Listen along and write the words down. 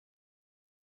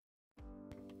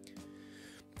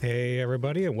Hey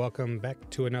everybody, and welcome back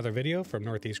to another video from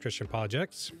Northeast Christian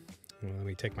Apologetics. Well, let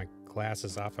me take my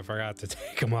glasses off. I forgot to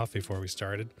take them off before we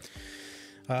started.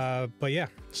 But yeah,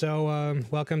 so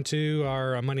welcome to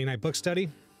our Monday night book study.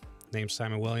 Name's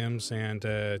Simon Williams, and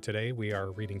today we are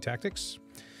reading Tactics.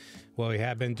 What we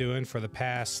have been doing for the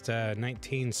past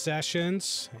 19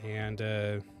 sessions, and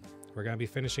we're going to be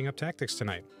finishing up Tactics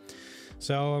tonight.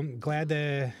 So I'm glad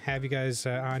to have you guys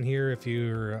on here. If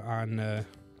you're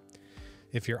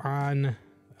on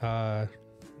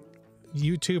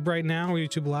YouTube right now, or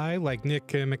YouTube Live, like Nick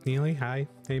McNeely, hi,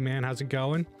 hey man, how's it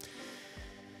going?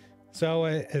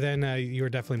 So then you are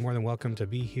definitely more than welcome to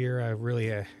be here. I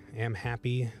really am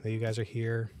happy that you guys are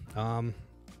here. I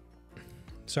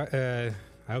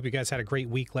hope you guys had a great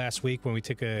week last week when we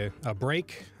took a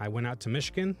break. I went out to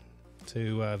Michigan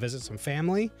to visit some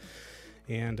family,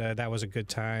 and that was a good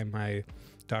time. My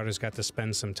daughters got to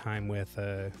spend some time with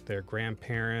their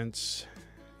grandparents,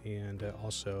 and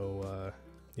also,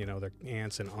 you know, their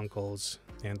aunts and uncles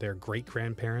and their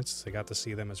great-grandparents. They got to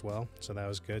see them as well, so that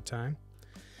was a good time.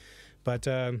 But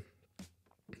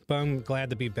I'm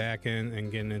glad to be back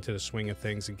and getting into the swing of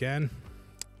things again.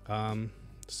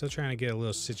 Still trying to get a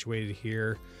little situated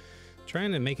here.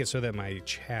 Trying to make it so that my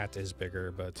chat is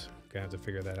bigger, but gonna have to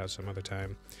figure that out some other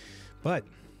time. But,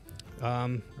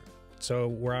 so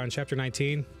we're on chapter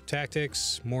 19,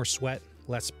 Tactics, more sweat,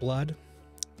 less blood.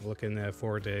 Looking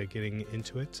forward to getting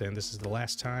into it, and this is the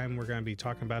last time we're going to be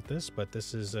talking about this, but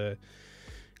this is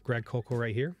Greg Koukl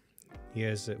right here. He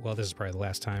has, well, this is probably the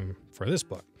last time for this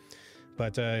book,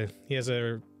 but he has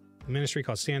a ministry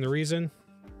called Stand to Reason.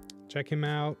 Check him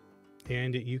out,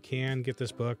 and you can get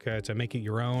this book to make it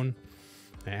your own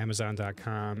at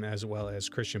Amazon.com as well as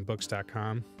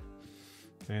ChristianBooks.com.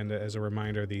 And as a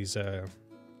reminder, these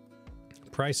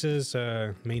prices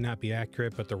may not be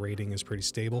accurate, but the rating is pretty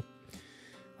stable.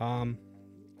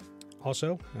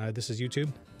 Also, this is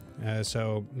YouTube,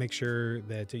 so make sure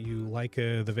that you like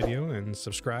the video and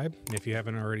subscribe if you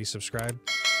haven't already subscribed.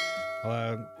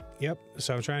 Yep,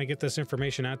 so I'm trying to get this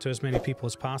information out to as many people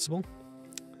as possible.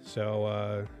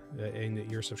 So, and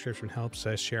your subscription helps.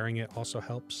 Sharing it also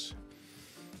helps.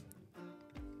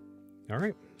 All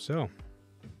right, so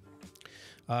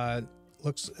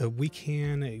we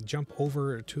can jump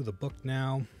over to the book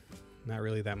now. Not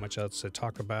really that much else to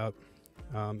talk about.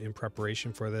 In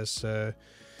preparation for this, so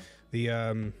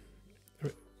we're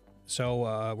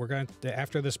going to,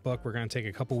 after this book, we're going to take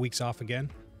a couple weeks off again,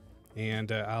 and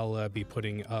I'll be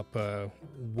putting up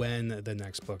when the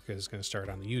next book is going to start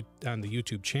on the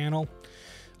YouTube channel.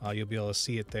 You'll be able to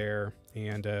see it there,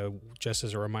 and just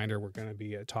as a reminder, we're going to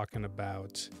be talking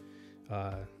about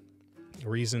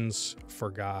Reasons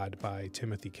for God by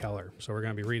Timothy Keller. So we're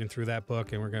going to be reading through that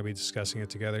book, and we're going to be discussing it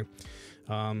together.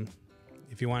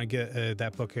 If you want to get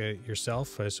that book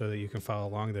yourself so that you can follow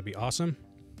along, that'd be awesome.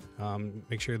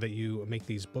 Make sure that you make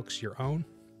these books your own.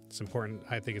 It's important.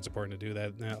 I think it's important to do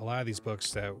that. Now, a lot of these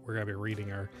books that we're going to be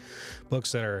reading are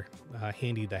books that are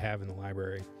handy to have in the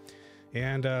library.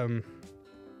 And Greg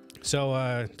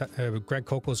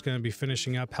Koukl is going to be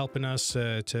finishing up, helping us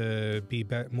to be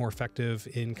more effective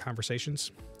in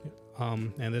conversations.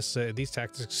 And these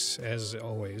tactics, as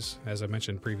always, as I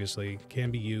mentioned previously,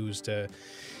 can be used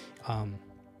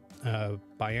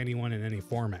by anyone in any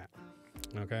format.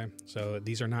 Okay, so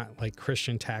these are not like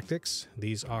Christian tactics.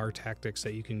 These are tactics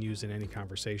that you can use in any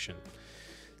conversation.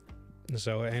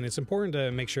 So, and it's important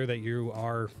to make sure that you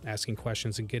are asking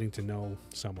questions and getting to know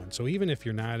someone. So even if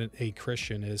you're not a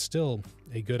Christian, it is still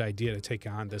a good idea to take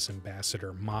on this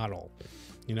ambassador model,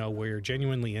 you know, where you're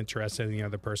genuinely interested in the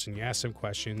other person. You ask them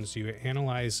questions, you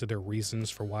analyze their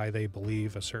reasons for why they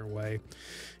believe a certain way,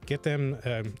 get them,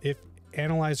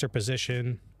 analyze their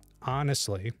position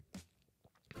honestly,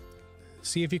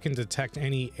 see if you can detect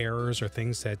any errors or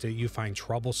things that you find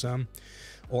troublesome,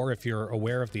 or if you're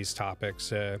aware of these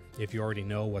topics, if you already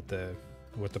know what the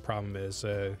problem is,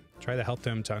 try to help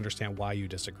them to understand why you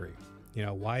disagree. You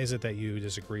know, why is it that you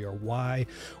disagree, or why,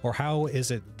 or how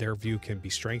is it their view can be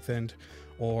strengthened,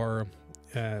 or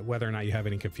whether or not you have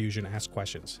any confusion. Ask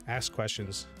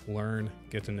questions, learn,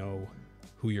 get to know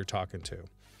who you're talking to.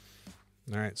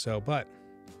 All right, so, but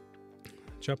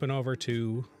jumping over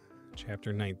to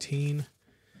chapter 19,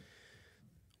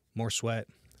 more sweat,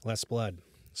 less blood.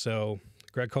 So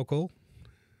Greg Koukl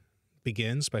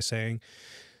begins by saying,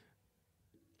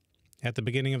 at the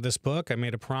beginning of this book, I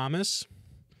made a promise.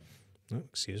 Oh,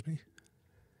 excuse me.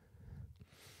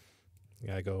 I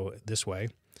gotta go this way.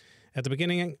 At the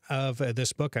beginning of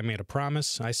this book, I made a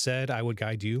promise. I said I would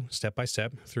guide you step by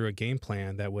step through a game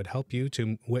plan that would help you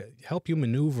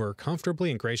maneuver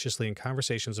comfortably and graciously in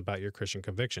conversations about your Christian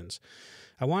convictions.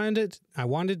 I wanted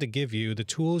to give you the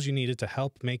tools you needed to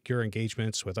help make your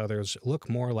engagements with others look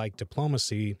more like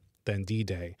diplomacy than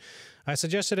D-Day. I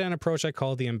suggested an approach I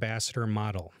called the ambassador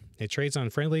model. It trades on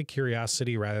friendly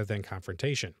curiosity rather than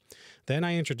confrontation. Then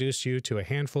I introduced you to a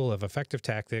handful of effective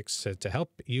tactics to help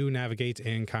you navigate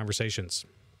in conversations.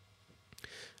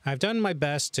 I've done my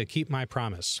best to keep my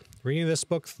promise. Reading this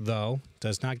book, though,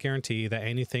 does not guarantee that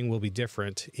anything will be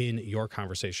different in your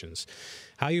conversations.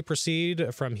 How you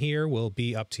proceed from here will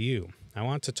be up to you. I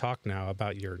want to talk now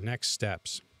about your next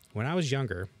steps. When I was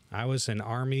younger, I was an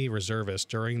Army reservist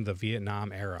during the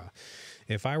Vietnam era.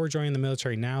 If I were joining the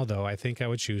military now, though, I think I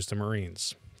would choose the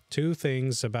Marines. Two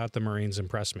things about the Marines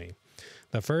impress me.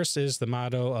 The first is the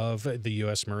motto of the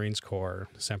U.S. Marines Corps,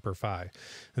 Semper Fi.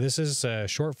 This is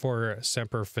short for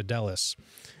Semper Fidelis,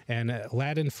 and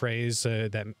Latin phrase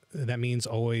that means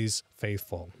always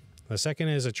faithful. The second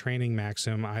is a training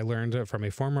maxim I learned from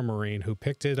a former Marine who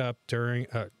picked it up during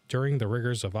the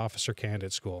rigors of officer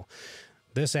candidate school.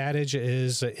 This adage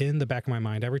is in the back of my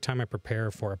mind every time I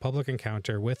prepare for a public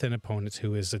encounter with an opponent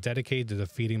who is dedicated to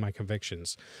defeating my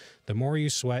convictions. The more you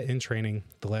sweat in training,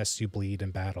 the less you bleed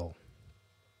in battle.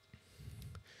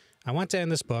 I want to end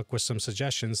this book with some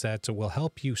suggestions that will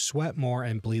help you sweat more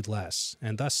and bleed less,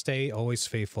 and thus stay always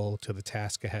faithful to the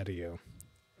task ahead of you.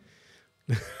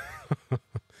 Nick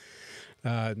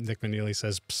McNeely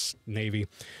says, Psst, Navy.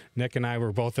 Nick and I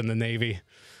were both in the Navy.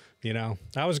 You know,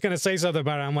 I was going to say something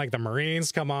about it. I'm like, the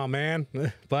Marines, come on, man.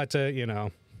 But, you know,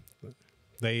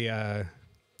 they,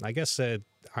 I guess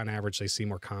on average, they see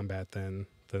more combat than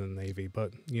the Navy.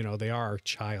 But, you know, they are our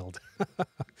child.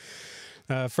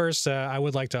 First, I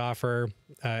would like to offer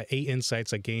 8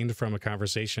 insights I gained from a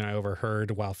conversation I overheard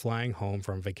while flying home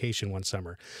from vacation one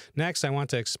summer. Next, I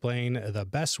want to explain the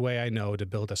best way I know to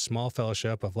build a small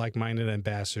fellowship of like-minded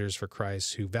ambassadors for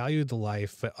Christ who value the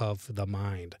life of the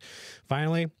mind.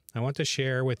 Finally, I want to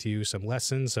share with you some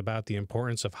lessons about the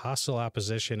importance of hostile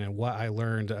opposition and what I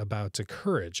learned about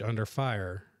courage under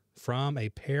fire from a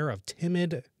pair of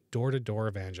timid door-to-door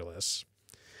evangelists.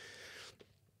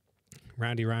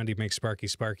 Roundy makes Sparky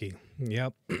Sparky.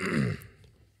 Yep.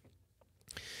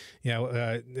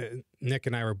 Yeah, Nick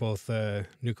and I were both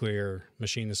nuclear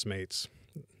machinist mates.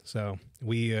 So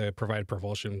we provide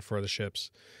propulsion for the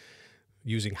ships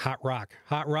using hot rock.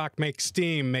 Hot rock makes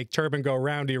steam, make turbine go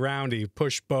roundy,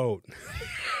 push boat.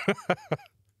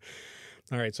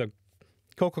 All right, so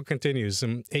Koukl continues.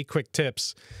 Some 8 quick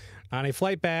tips. On a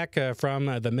flight back from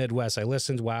the Midwest, I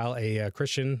listened while a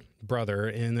Christian brother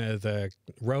in the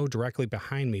row directly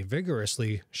behind me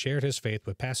vigorously shared his faith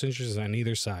with passengers on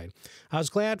either side. I was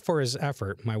glad for his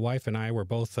effort. My wife and I were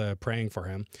both praying for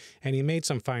him, and he made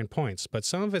some fine points, but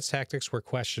some of his tactics were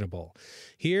questionable.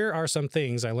 Here are some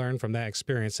things I learned from that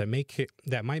experience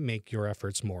that might make your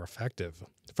efforts more effective.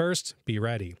 First, be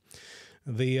ready.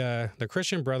 The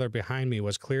Christian brother behind me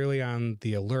was clearly on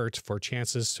the alert for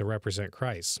chances to represent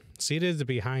Christ. Seated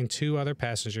behind 2 other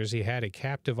passengers, he had a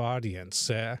captive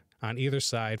audience on either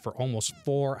side for almost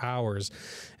 4 hours,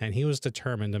 and he was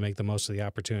determined to make the most of the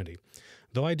opportunity.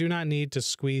 Though I do not need to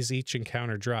squeeze each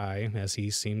encounter dry, as he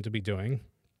seemed to be doing,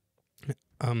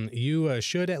 you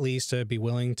should at least be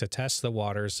willing to test the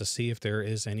waters to see if there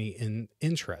is any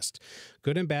interest.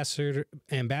 Good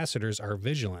ambassadors are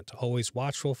vigilant, always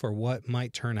watchful for what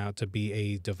might turn out to be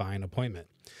a divine appointment.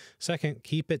 Second,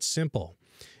 keep it simple.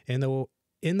 On the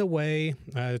way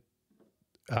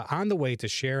to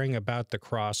sharing about the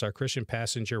cross, our Christian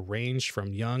passenger ranged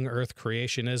from young earth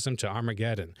creationism to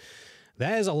Armageddon.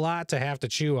 That is a lot to have to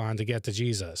chew on to get to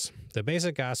Jesus. The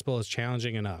basic gospel is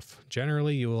challenging enough.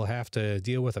 Generally, you will have to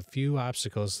deal with a few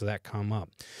obstacles that come up.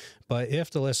 But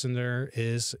if the listener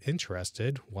is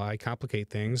interested, why complicate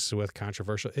things with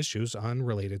controversial issues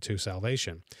unrelated to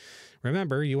salvation?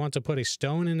 Remember, you want to put a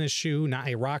stone in his shoe, not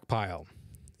a rock pile.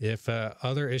 If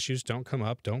other issues don't come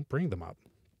up, don't bring them up.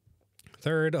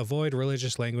 Third, avoid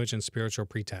religious language and spiritual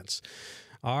pretense.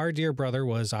 Our dear brother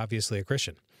was obviously a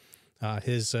Christian.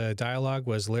 His dialogue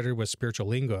was littered with spiritual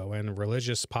lingo and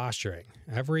religious posturing.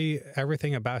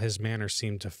 Everything about his manner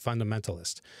seemed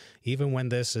fundamentalist. Even when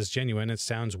this is genuine, it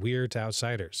sounds weird to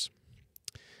outsiders.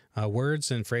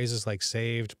 Words and phrases like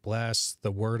saved, blessed,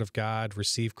 the word of God,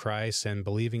 receive Christ, and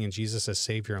believing in Jesus as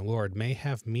Savior and Lord may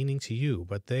have meaning to you,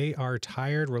 but they are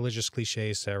tired religious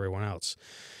cliches to everyone else.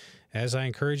 As I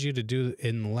encourage you to do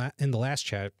in the last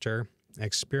chapter,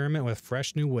 experiment with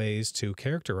fresh new ways to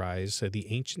characterize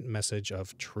the ancient message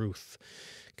of truth.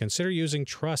 Consider using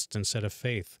trust instead of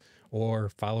faith, or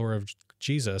follower of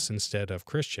Jesus instead of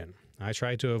Christian. I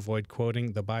try to avoid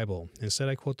quoting the Bible. Instead,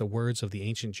 I quote the words of the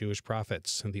ancient Jewish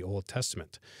prophets in the Old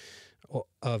Testament,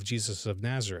 of Jesus of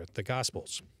Nazareth, the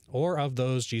Gospels, or of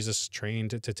those Jesus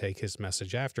trained to take his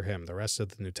message after him, the rest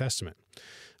of the New Testament.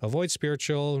 Avoid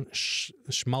spiritual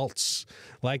schmaltz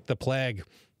like the plague.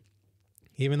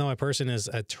 Even though a person is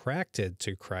attracted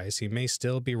to Christ, he may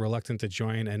still be reluctant to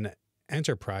join an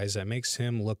enterprise that makes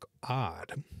him look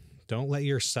odd. Don't let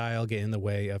your style get in the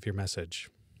way of your message.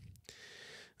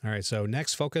 All right, so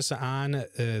next, focus on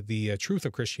the truth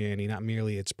of Christianity, not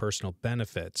merely its personal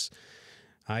benefits.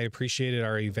 I appreciated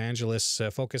our evangelists'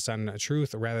 focus on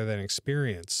truth rather than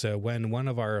experience. When one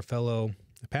of our fellow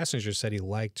passengers said he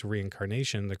liked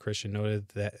reincarnation, the Christian noted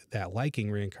that liking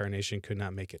reincarnation could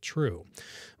not make it true.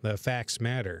 The facts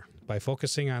matter. By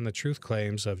focusing on the truth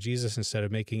claims of Jesus instead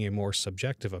of making a more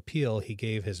subjective appeal, he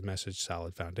gave his message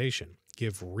solid foundation.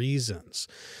 Give reasons.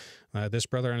 This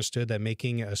brother understood that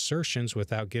making assertions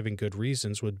without giving good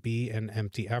reasons would be an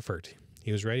empty effort.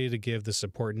 He was ready to give the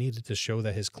support needed to show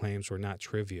that his claims were not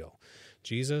trivial.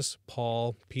 Jesus,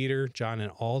 Paul, Peter, John,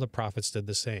 and all the prophets did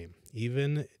the same.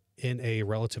 Even in a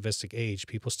relativistic age,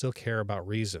 people still care about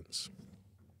reasons.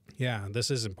 Yeah,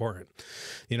 this is important.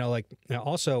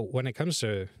 Also, when it comes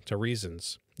to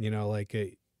reasons,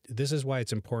 this is why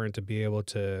it's important to be able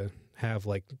to have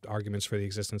arguments for the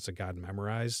existence of God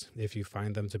memorized if you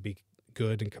find them to be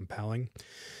good and compelling,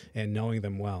 and knowing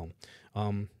them well.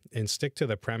 And stick to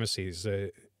the premises.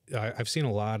 I've seen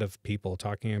a lot of people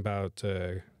talking about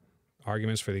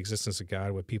arguments for the existence of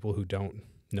God with people who don't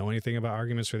know anything about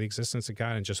arguments for the existence of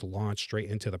God and just launch straight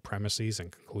into the premises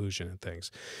and conclusion and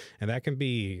things. And that can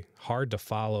be hard to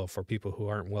follow for people who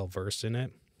aren't well versed in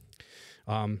it.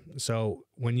 So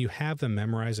when you have them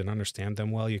memorized and understand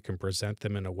them well, you can present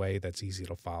them in a way that's easy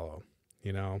to follow.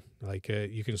 You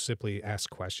can simply ask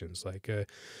questions like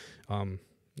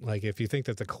if you think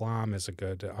that the Kalam is a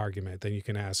good argument, then you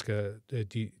can ask,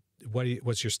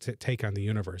 what's your take on the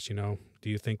universe? Do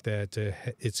you think that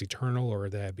it's eternal or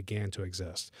that it began to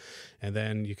exist? And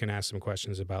then you can ask some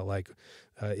questions about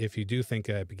if you do think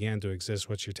it began to exist,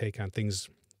 what's your take on things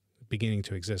beginning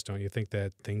to exist? Don't you think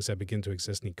that things that begin to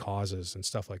exist need causes and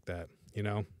stuff like that? You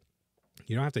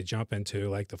don't have to jump into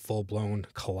the full-blown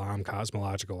Kalam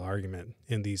cosmological argument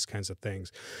in these kinds of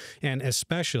things. And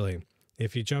especially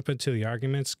if you jump into the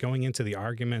arguments, going into the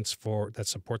arguments that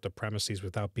support the premises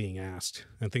without being asked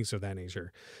and things of that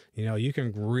nature, you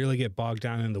can really get bogged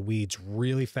down in the weeds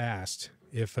really fast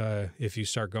if you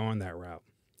start going that route.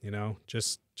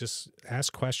 Just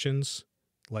ask questions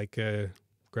like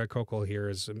Greg Koukl here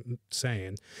is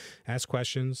saying. Ask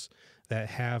questions that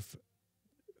have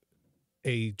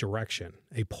a direction,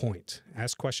 a point.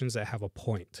 Ask questions that have a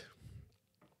point.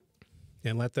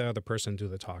 And let the other person do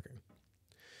the talking.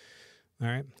 All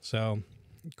right, so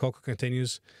Koukl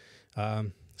continues,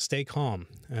 stay calm.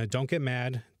 Don't get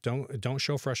mad. Don't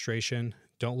show frustration.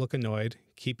 Don't look annoyed.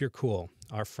 Keep your cool.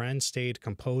 Our friend stayed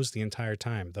composed the entire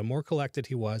time. The more collected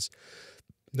he was,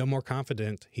 the more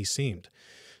confident he seemed.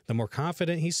 The more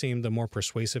confident he seemed, the more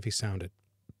persuasive he sounded.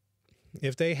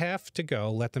 If they have to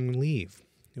go, let them leave.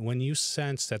 When you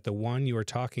sense that the one you are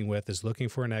talking with is looking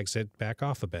for an exit, back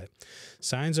off a bit.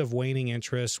 Signs of waning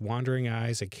interest, wandering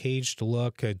eyes, a caged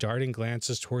look, darting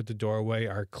glances toward the doorway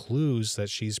are clues that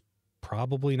she's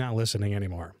probably not listening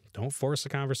anymore. Don't force the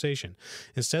conversation.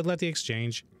 Instead, let the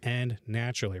exchange end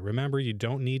naturally. Remember, you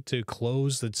don't need to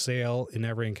close the sale in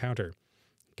every encounter.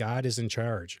 God is in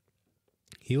charge.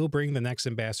 He will bring the next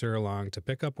ambassador along to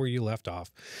pick up where you left off.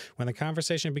 When the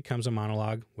conversation becomes a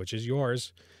monologue, which is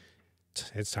yours,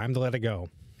 it's time to let it go.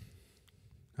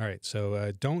 All right,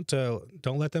 so don't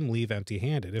let them leave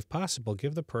empty-handed. If possible,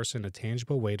 give the person a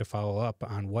tangible way to follow up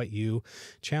on what you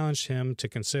challenged him to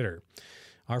consider.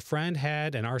 Our friend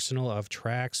had an arsenal of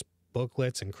tracts,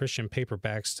 booklets, and Christian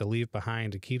paperbacks to leave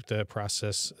behind to keep the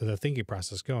thinking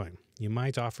process going. You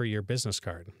might offer your business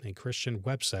card, a Christian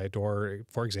website, or,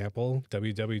 for example,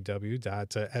 www.str.org.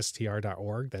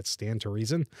 That's Stand to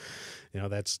Reason.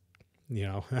 That's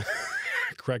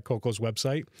Greg Koukl's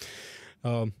website,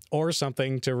 or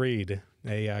something to read.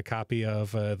 A copy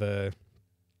of the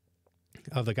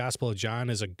Gospel of John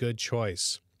is a good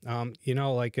choice.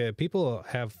 People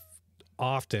have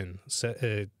often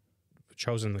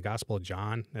chosen the Gospel of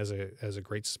John as a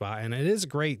great spot, and it is a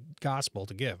great gospel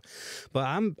to give. But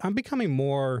I'm becoming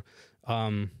more,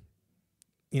 I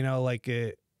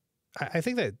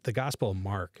think that the Gospel of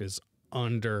Mark is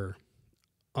underrated.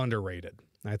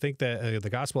 I think that the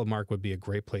Gospel of Mark would be a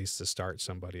great place to start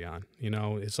somebody on.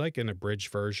 It's like an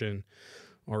abridged version,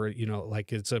 or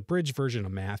it's a bridge version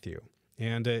of Matthew.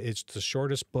 And it's the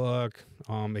shortest book.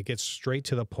 It gets straight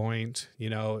to the point.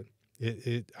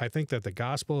 I think that the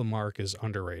Gospel of Mark is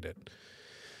underrated.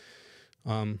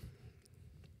 But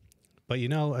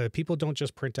people don't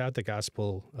just print out the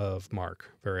Gospel of Mark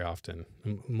very often.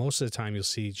 Most of the time, you'll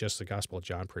see just the Gospel of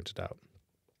John printed out.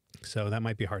 So that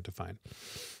might be hard to find.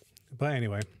 But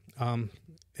anyway,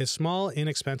 it's small,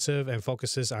 inexpensive, and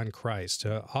focuses on Christ.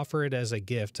 Offer it as a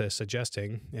gift,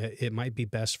 suggesting it might be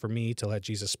best for me to let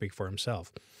Jesus speak for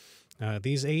himself.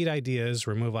 These 8 ideas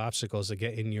remove obstacles that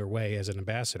get in your way as an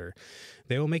ambassador.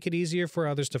 They will make it easier for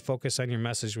others to focus on your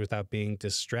message without being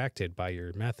distracted by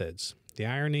your methods. The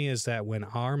irony is that when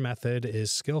our method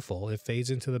is skillful, it fades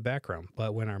into the background.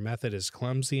 But when our method is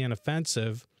clumsy and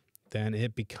offensive, then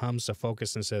it becomes the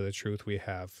focus instead of the truth we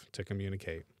have to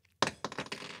communicate.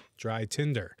 Dry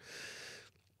tinder.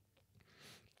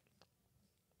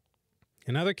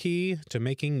 Another key to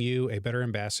making you a better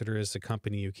ambassador is the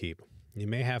company you keep. You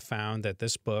may have found that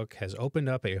this book has opened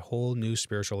up a whole new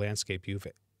spiritual landscape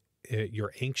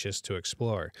you're anxious to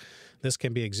explore. This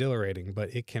can be exhilarating,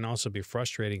 but it can also be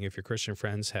frustrating if your Christian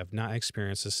friends have not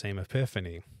experienced the same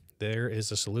epiphany. There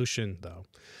is a solution, though.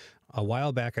 A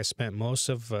while back, I spent most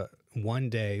of one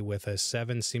day with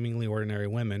 7 seemingly ordinary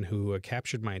women who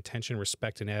captured my attention,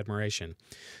 respect, and admiration.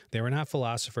 They were not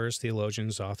philosophers,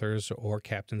 theologians, authors, or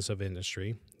captains of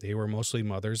industry. They were mostly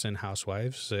mothers and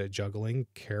housewives, juggling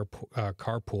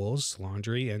carpools,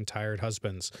 laundry, and tired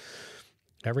husbands.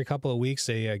 Every couple of weeks,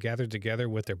 they gathered together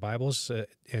with their Bibles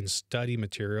and study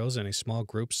materials in a small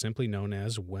group simply known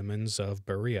as Women of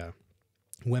Berea.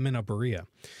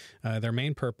 Their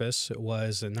main purpose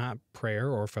was not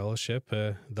prayer or fellowship,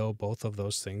 though both of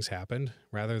those things happened.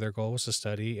 Rather, their goal was to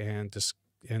study and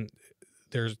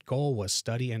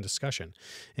discussion,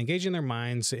 engaging their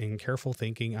minds in careful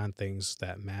thinking on things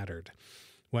that mattered.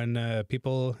 When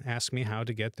people ask me how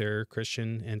to get their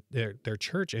Christian and their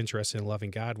church interested in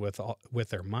loving God with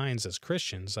their minds as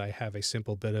Christians, I have a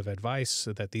simple bit of advice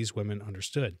that these women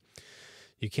understood.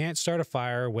 You can't start a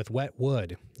fire with wet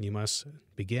wood. You must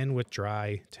begin with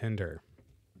dry tinder.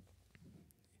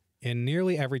 In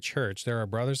nearly every church, there are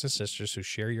brothers and sisters who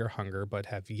share your hunger but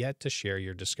have yet to share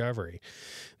your discovery.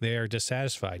 They are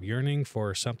dissatisfied, yearning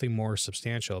for something more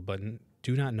substantial, but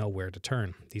do not know where to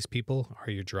turn. These people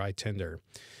are your dry tinder.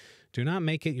 Do not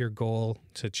make it your goal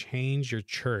to change your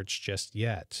church just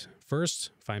yet.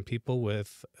 First, find people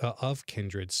of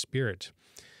kindred spirit.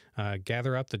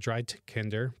 Gather up the dried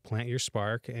tinder, plant your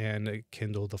spark, and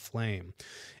kindle the flame.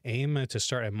 Aim to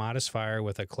start a modest fire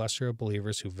with a cluster of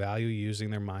believers who value using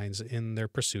their minds in their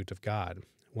pursuit of God.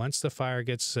 Once the fire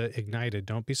gets ignited,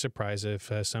 don't be surprised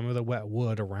if some of the wet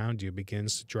wood around you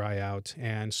begins to dry out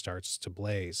and starts to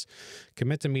blaze.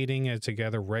 Commit to meeting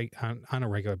together on a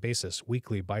regular basis,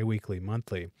 weekly, biweekly,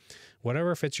 monthly,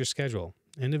 whatever fits your schedule.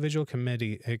 Individual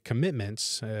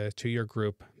commitments to your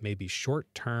group may be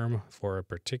short-term for a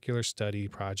particular study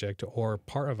project or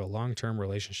part of a long-term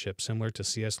relationship similar to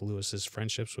C.S. Lewis's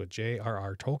friendships with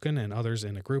J.R.R. Tolkien and others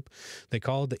in a group they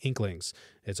called the Inklings.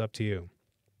 It's up to you.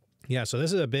 Yeah, so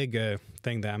this is a big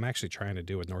thing that I'm actually trying to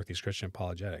do with Northeast Christian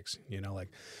Apologetics.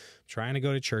 Trying to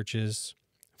go to churches,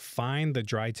 find the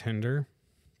dry tinder,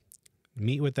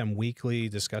 meet with them weekly,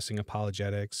 discussing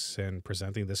apologetics and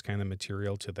presenting this kind of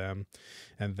material to them.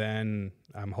 And then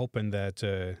I'm hoping that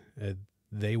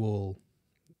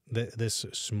this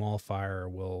small fire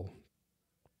will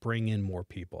bring in more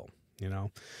people,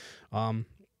 And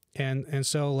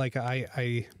so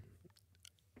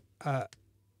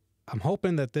I'm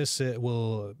hoping that this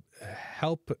will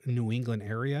help New England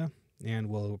area and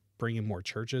will bring in more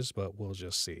churches, but we'll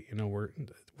just see. We're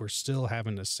still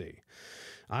having to see.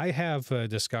 I have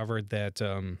discovered that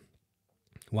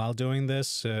while doing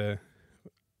this, that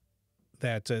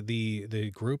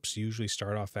the groups usually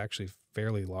start off actually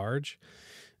fairly large,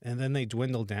 and then they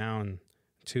dwindle down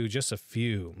to just a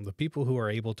few, the people who are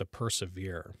able to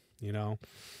persevere,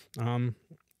 and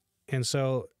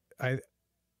so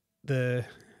the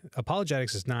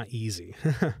apologetics is not easy.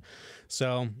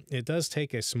 So it does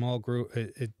take a small group,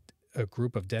 a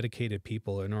group of dedicated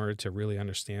people in order to really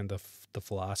understand the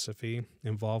philosophy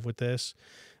involved with this.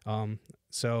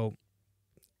 So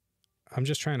I'm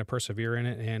just trying to persevere in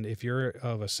it. And if you're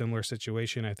of a similar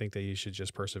situation, I think that you should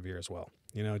just persevere as well.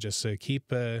 Just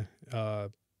keep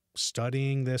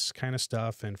studying this kind of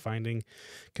stuff and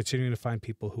continuing to find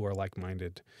people who are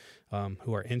like-minded,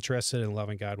 who are interested in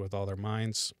loving God with all their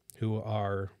minds, who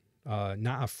are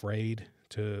not afraid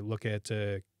to look at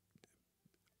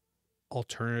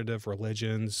alternative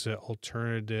religions,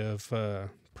 alternative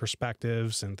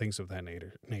perspectives, and things of that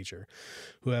nature,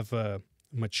 who have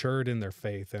matured in their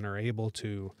faith and are able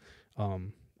to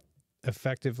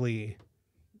effectively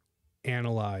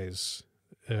analyze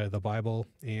the Bible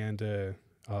and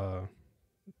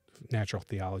natural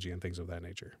theology and things of that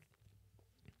nature.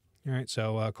 All right,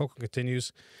 so Koukl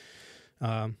continues.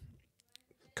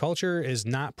 Culture is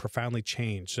not profoundly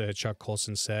changed, Chuck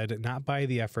Colson said, not by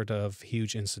the effort of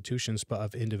huge institutions, but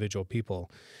of individual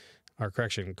people.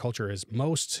 Culture is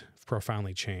most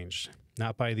profoundly changed,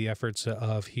 not by the efforts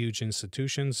of huge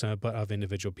institutions, but of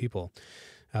individual people.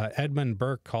 Edmund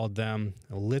Burke called them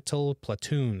little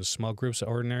platoons, small groups of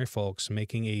ordinary folks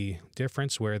making a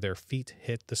difference where their feet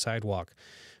hit the sidewalk.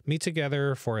 Meet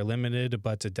together for a limited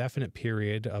but a definite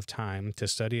period of time to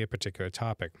study a particular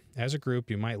topic. As a group,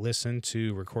 you might listen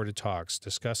to recorded talks,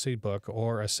 discuss a book,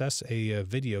 or assess a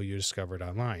video you discovered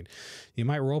online. You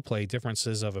might role-play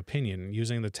differences of opinion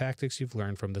using the tactics you've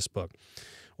learned from this book.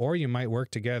 Or you might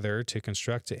work together to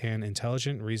construct an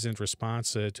intelligent, reasoned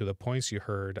response to the points you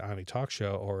heard on a talk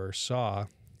show or saw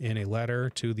in a letter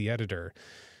to the editor.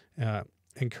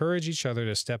 Encourage each other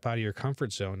to step out of your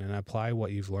comfort zone and apply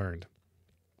what you're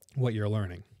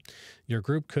learning. Your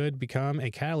group could become a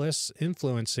catalyst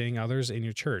influencing others in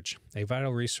your church, a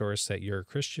vital resource that your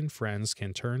Christian friends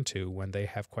can turn to when they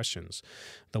have questions.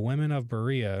 The women of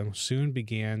Berea soon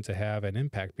began to have an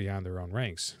impact beyond their own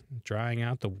ranks, drying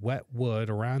out the wet wood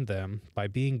around them by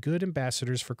being good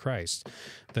ambassadors for Christ.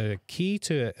 The key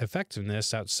to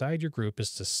effectiveness outside your group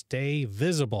is to stay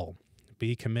visible.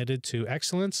 Be committed to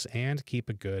excellence and keep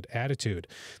a good attitude.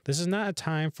 This is not a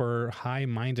time for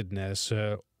high-mindedness,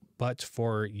 but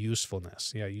for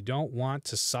usefulness. Yeah, you don't want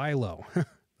to silo.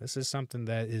 This is something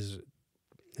that is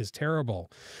terrible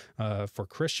for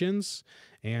Christians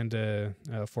and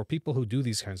for people who do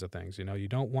these kinds of things. You know, you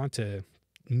don't want to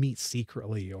meet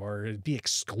secretly or be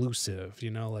exclusive.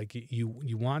 You know, like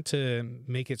you want to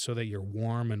make it so that you're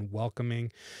warm and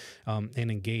welcoming and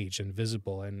engaged and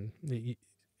visible and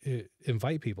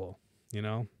invite people. You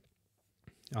know,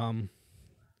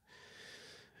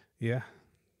 yeah.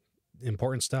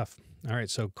 Important stuff. All right,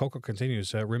 so Koukl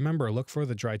continues. Remember, look for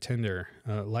the dry tinder,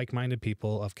 like-minded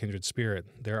people of kindred spirit.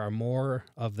 There are more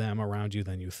of them around you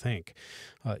than you think.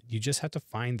 You just have to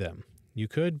find them. You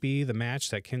could be the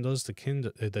match that kindles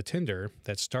the tinder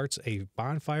that starts a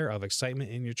bonfire of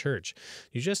excitement in your church.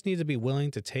 You just need to be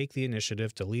willing to take the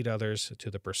initiative to lead others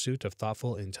to the pursuit of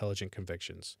thoughtful, intelligent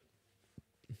convictions.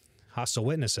 Hostile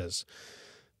witnesses.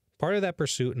 Part of that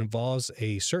pursuit involves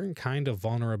a certain kind of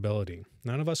vulnerability.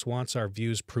 None of us wants our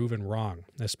views proven wrong,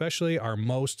 especially our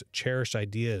most cherished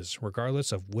ideas,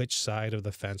 regardless of which side of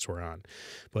the fence we're on.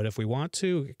 But if we want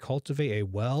to cultivate a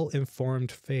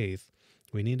well-informed faith,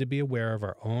 we need to be aware of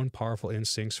our own powerful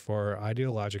instincts for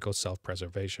ideological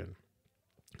self-preservation.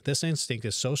 This instinct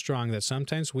is so strong that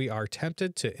sometimes we are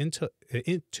tempted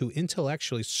to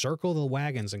intellectually circle the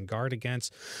wagons and guard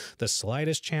against the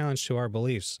slightest challenge to our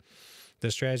beliefs.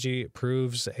 This strategy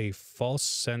provides a false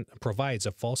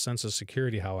sense of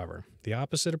security, however. The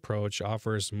opposite approach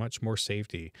offers much more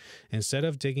safety. Instead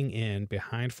of digging in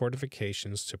behind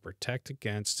fortifications to protect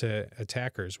against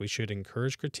attackers, we should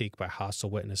encourage critique by hostile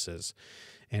witnesses.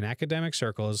 In academic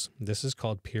circles, this is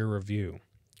called peer review.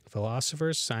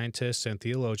 Philosophers, scientists, and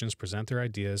theologians present their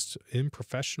ideas in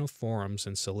professional forums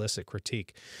and solicit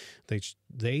critique.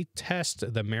 They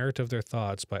test the merit of their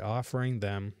thoughts by offering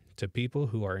them to people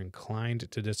who are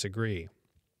inclined to disagree.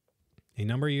 A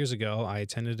number of years ago, I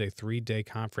attended a 3-day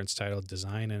conference titled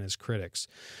Design and Its Critics.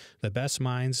 The best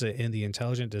minds in the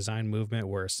intelligent design movement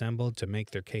were assembled to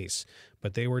make their case,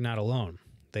 but they were not alone.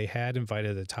 They had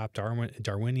invited the top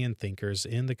Darwinian thinkers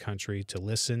in the country to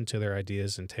listen to their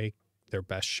ideas and take their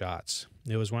best shots.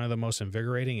 It was one of the most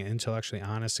invigorating and intellectually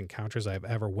honest encounters I've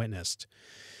ever witnessed.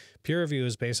 Peer review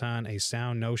is based on a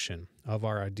sound notion of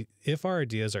if our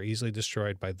ideas are easily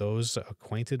destroyed by those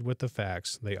acquainted with the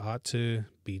facts, they ought to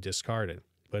be discarded.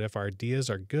 But if our ideas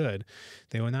are good,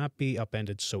 they will not be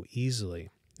upended so easily.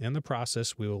 In the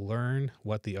process, we will learn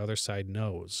what the other side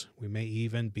knows. We may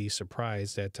even be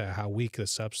surprised at how weak the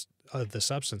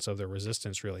substance of the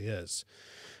resistance really is.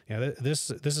 Yeah, this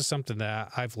is something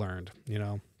that I've learned. You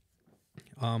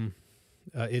know,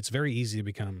 it's very easy to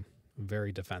become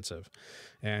very defensive,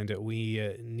 and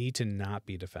we need to not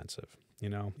be defensive, you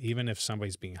know, even if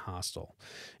somebody's being hostile,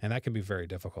 and that can be very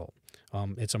difficult.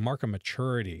 It's a mark of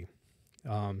maturity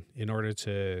in order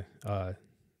to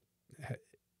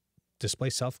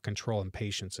display self-control and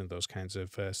patience in those kinds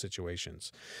of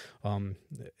situations.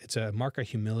 It's a mark of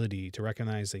humility to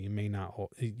recognize that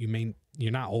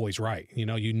you're not always right. You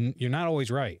know, you're not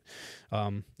always right,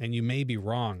 and you may be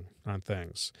wrong on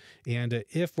things. And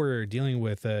if we're dealing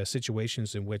with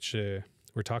situations in which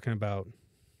we're talking about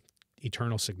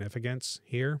eternal significance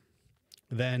here,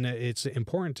 then it's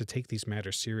important to take these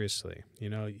matters seriously. You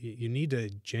know, you need to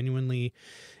genuinely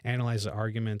analyze the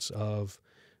arguments of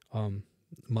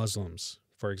Muslims,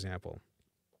 for example.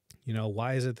 You know,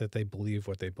 why is it that they believe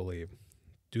what they believe?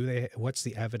 What's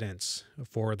the evidence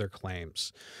for their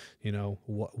claims? You know,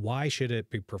 why should it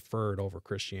be preferred over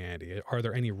Christianity? Are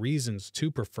there any reasons to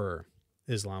prefer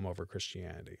Islam over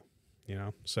Christianity? You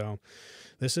know, so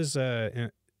this is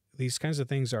these kinds of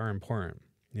things are important.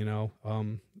 You know,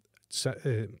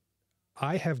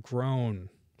 I have grown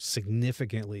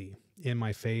significantly in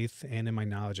my faith and in my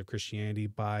knowledge of Christianity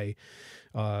by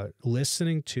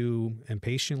listening to and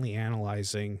patiently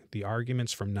analyzing the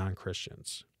arguments from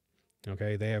non-Christians.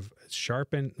 Okay, they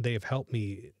have helped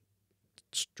me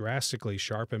drastically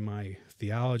sharpen my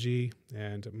theology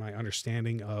and my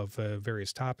understanding of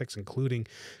various topics, including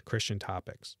Christian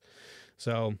topics.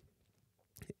 So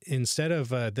instead of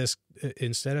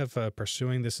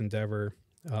pursuing this endeavor,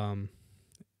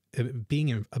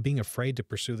 being afraid to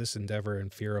pursue this endeavor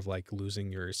in fear of like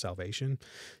losing your salvation,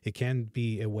 it can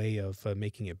be a way of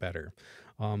making it better.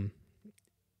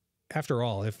 After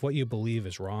all, if what you believe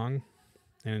is wrong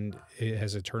and it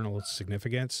has eternal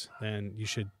significance, then you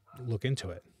should look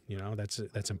into it. You know,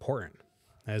 that's important.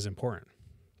 That is important.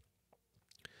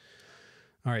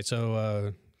 All right,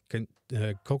 so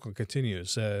Koukl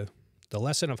continues. The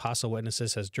lesson of hostile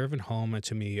witnesses has driven home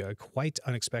to me quite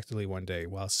unexpectedly one day.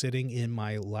 While sitting in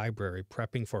my library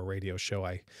prepping for a radio show,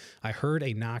 I heard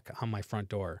a knock on my front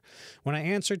door. When I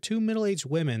answered, two middle-aged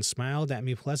women smiled at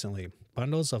me pleasantly,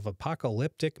 bundles of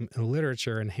apocalyptic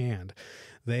literature in hand.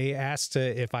 They asked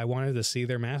if I wanted to see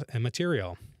their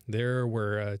material. There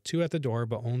were two at the door,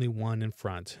 but only one in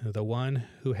front. The one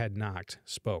who had knocked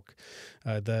spoke.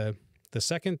 The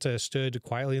second stood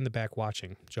quietly in the back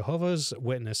watching. Jehovah's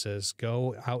Witnesses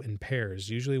go out in pairs,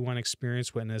 usually one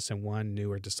experienced witness and one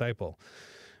newer disciple.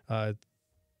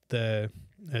 The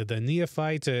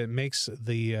neophyte makes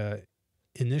the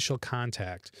initial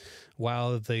contact,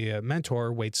 while the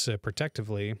mentor waits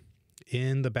protectively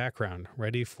in the background,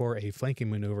 ready for a flanking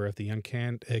maneuver if the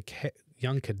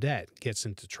young cadet gets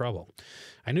into trouble.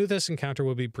 I knew this encounter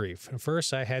would be brief.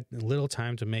 First, I had little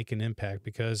time to make an impact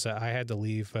because I had to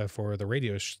leave for the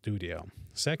radio studio.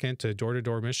 Second,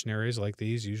 door-to-door missionaries like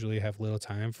these usually have little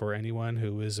time for anyone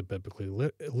who is biblically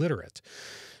literate.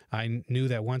 I knew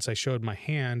that once I showed my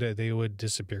hand, they would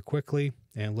disappear quickly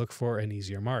and look for an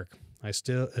easier mark. I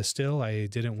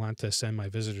didn't want to send my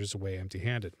visitors away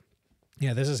empty-handed.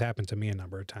 Yeah, this has happened to me a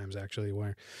number of times, actually,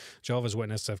 where Jehovah's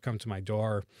Witnesses have come to my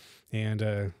door and,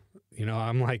 you know,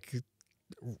 I'm like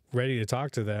ready to talk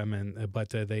to them, but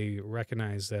they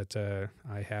recognize that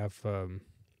I have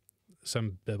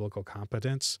some biblical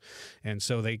competence, and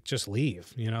so they just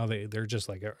leave. You know, they're just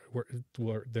like,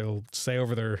 they'll say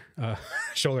over their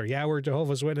shoulder, yeah, we're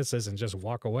Jehovah's Witnesses, and just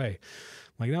walk away.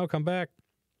 I'm like, no, come back.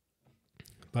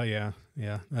 But yeah.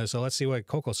 So let's see what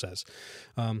Koukl says.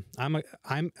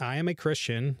 I am a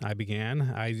Christian. I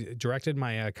began. I directed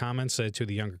my comments to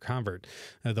the younger convert,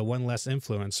 the one less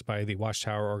influenced by the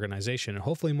Watchtower organization, and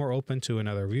hopefully more open to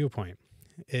another viewpoint.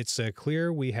 It's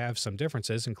clear we have some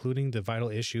differences, including the vital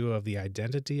issue of the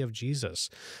identity of Jesus.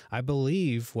 I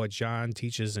believe what John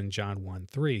teaches in John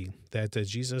 1:3, that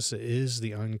Jesus is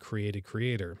the uncreated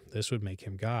creator. This would make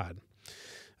him God.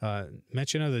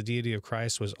 Mention of the deity of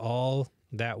Christ was all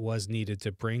that was needed to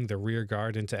bring the rear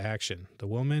guard into action. The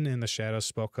woman in the shadows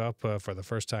spoke up for the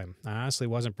first time. I honestly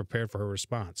wasn't prepared for her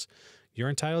response. You're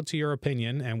entitled to your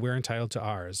opinion, and we're entitled to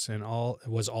ours, and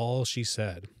was all she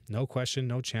said. No question,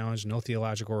 no challenge, no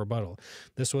theological rebuttal.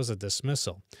 This was a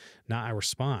dismissal, not a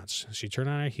response. She turned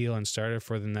on her heel and started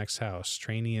for the next house,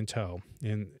 trainee in tow,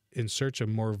 in search of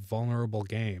more vulnerable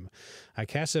game. I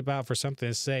cast about for something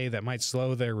to say that might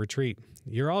slow their retreat.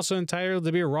 You're also entitled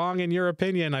to be wrong in your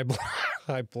opinion,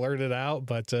 I blurted out,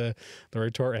 but the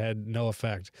retort had no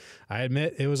effect. I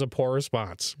admit it was a poor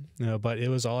response, but it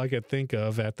was all I could think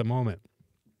of at the moment.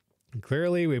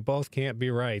 Clearly, we both can't be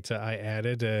right, I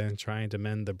added, trying to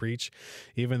mend the breach,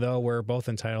 even though we're both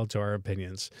entitled to our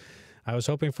opinions. I was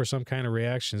hoping for some kind of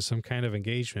reaction, some kind of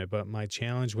engagement, but my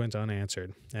challenge went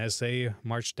unanswered. As they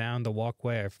marched down the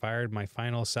walkway, I fired my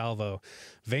final salvo,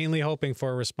 vainly hoping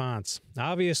for a response.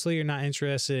 Obviously, you're not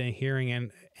interested in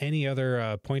hearing any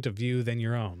other point of view than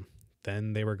your own.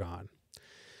 Then they were gone.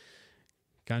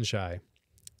 Gun shy.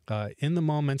 In the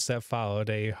moments that followed,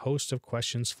 a host of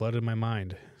questions flooded my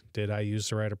mind. Did I use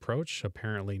the right approach?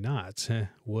 Apparently not.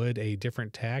 Would a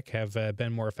different tack have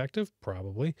been more effective?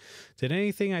 Probably. Did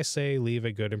anything I say leave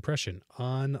a good impression?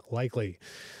 Unlikely.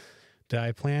 Did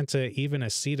I plant even a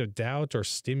seed of doubt or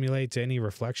stimulate any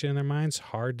reflection in their minds?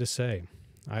 Hard to say.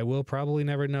 I will probably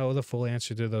never know the full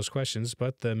answer to those questions,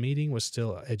 but the meeting was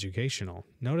still educational.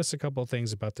 Notice a couple of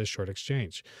things about this short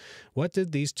exchange. What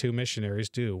did these two missionaries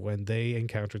do when they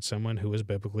encountered someone who was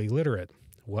biblically literate?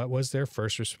 What was their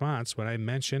first response when I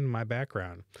mentioned my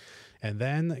background? And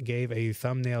then gave a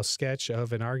thumbnail sketch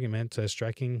of an argument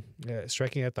striking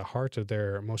at the heart of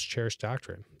their most cherished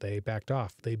doctrine. They backed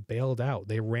off. They bailed out.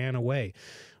 They ran away.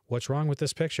 What's wrong with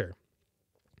this picture?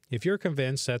 If you're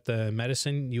convinced that the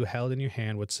medicine you held in your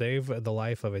hand would save the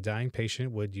life of a dying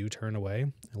patient, would you turn away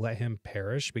and let him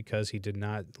perish because he did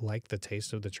not like the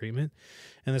taste of the treatment?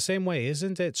 In the same way,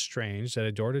 isn't it strange that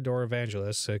a door-to-door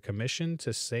evangelist commissioned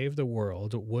to save the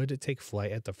world would take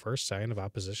flight at the first sign of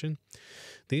opposition?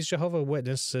 These Jehovah's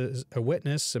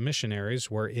Witness missionaries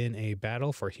were in a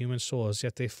battle for human souls,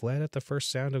 yet they fled at the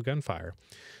first sound of gunfire.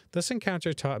 This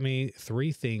encounter taught me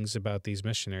three things about these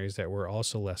missionaries that were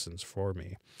also lessons for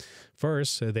me.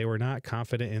 First, they were not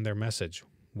confident in their message.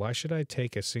 Why should I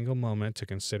take a single moment to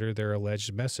consider their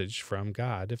alleged message from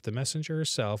God if the messenger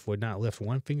herself would not lift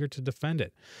one finger to defend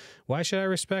it? Why should I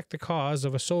respect the cause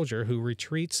of a soldier who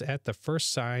retreats at the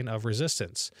first sign of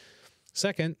resistance?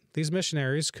 Second, these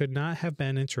missionaries could not have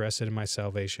been interested in my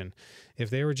salvation. If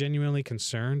they were genuinely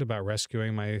concerned about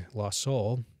rescuing my lost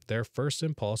soul, their first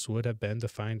impulse would have been to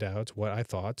find out what I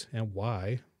thought and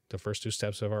why, the first two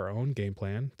steps of our own game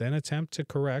plan, then attempt to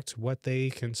correct what they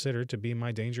considered to be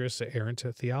my dangerous errant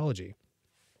theology.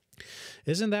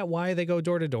 Isn't that why they go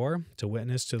door to door? To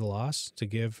witness to the lost, to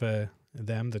give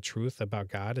them the truth about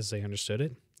God as they understood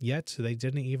it? Yet they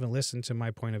didn't even listen to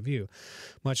my point of view,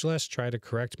 much less try to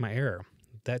correct my error.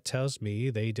 That tells me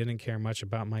they didn't care much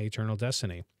about my eternal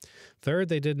destiny. Third,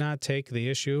 they did not take the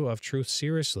issue of truth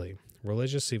seriously.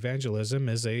 Religious evangelism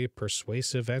is a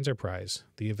persuasive enterprise.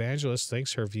 The evangelist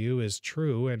thinks her view is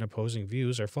true and opposing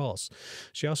views are false.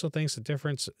 She also thinks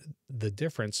the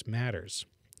difference matters,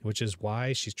 which is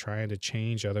why she's trying to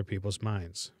change other people's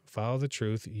minds. Follow the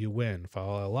truth, you win.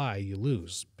 Follow a lie, you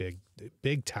lose.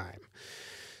 Big time.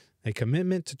 A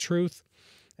commitment to truth,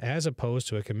 as opposed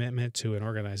to a commitment to an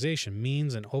organization,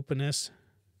 means an openness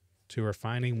to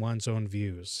refining one's own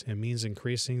views. It means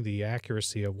increasing the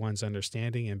accuracy of one's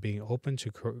understanding and being open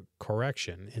to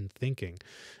correction in thinking.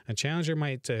 A challenger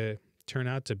might turn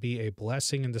out to be a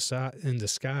blessing in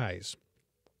disguise,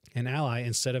 an ally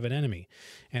instead of an enemy.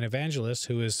 An evangelist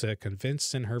who is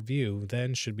convinced in her view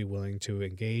then should be willing to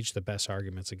engage the best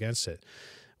arguments against it.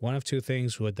 One of two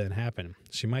things would then happen.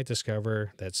 She might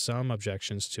discover that some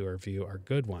objections to her view are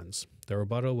good ones. The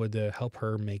rebuttal would help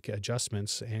her make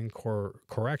adjustments and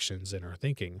corrections in her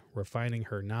thinking, refining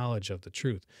her knowledge of the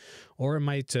truth. Or it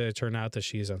might turn out that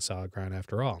she is on solid ground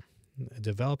after all.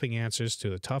 Developing answers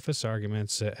to the toughest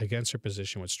arguments against her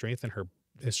position would strengthen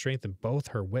both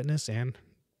her witness and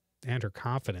her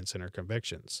confidence in her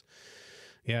convictions.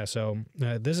 Yeah, so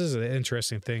this is an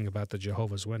interesting thing about the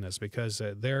Jehovah's Witness because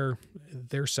their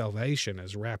salvation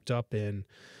is wrapped up in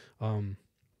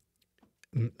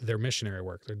their missionary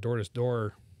work, their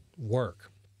door-to-door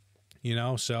work,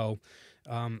 So,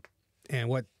 and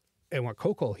what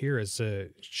Koukl here is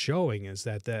showing is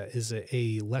that is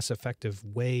a less effective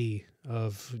way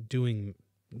of doing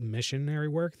missionary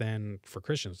work than for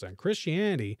Christians. In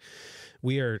Christianity,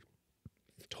 we are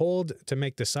told to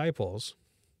make disciples.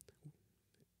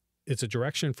 It's a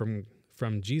direction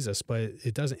from Jesus, but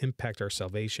it doesn't impact our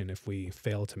salvation if we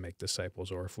fail to make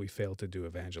disciples or if we fail to do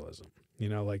evangelism.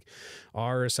 Like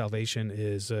our salvation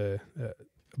is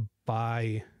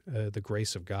by the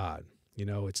grace of God.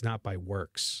 It's not by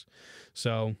works.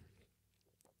 So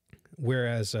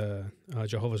whereas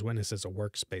Jehovah's Witness is a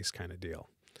works-based kind of deal.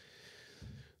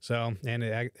 So, and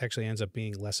it actually ends up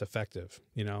being less effective.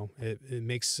 It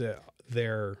makes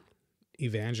their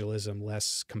evangelism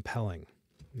less compelling.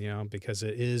 Because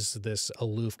it is this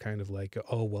aloof kind of like,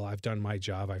 oh, well, I've done my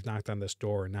job. I've knocked on this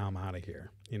door and now I'm out of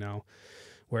here,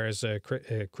 Whereas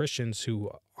Christians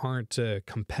who aren't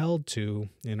compelled to,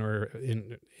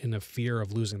 in a fear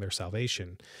of losing their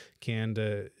salvation,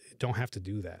 don't have to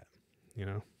do that,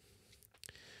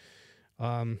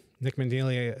 Nick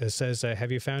Mendelia says,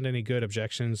 have you found any good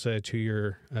objections to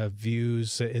your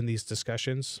views in these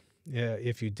discussions?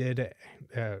 If you did,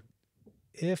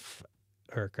 if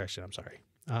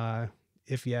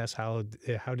yes, how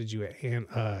did you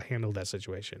handle that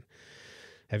situation?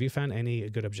 Have you found any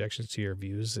good objections to your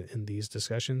views in these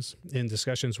discussions? In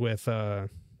discussions with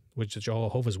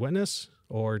Jehovah's Witness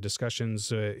or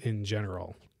discussions in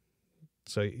general?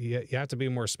 So you have to be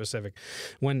more specific.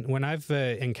 When I've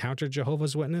encountered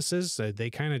Jehovah's Witnesses, they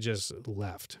kind of just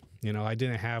left. I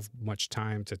didn't have much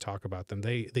time to talk about them.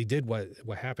 They did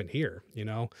what happened here.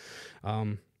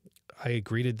 I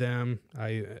greeted them.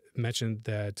 I mentioned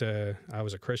that I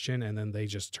was a Christian, and then they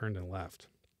just turned and left.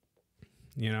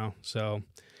 So,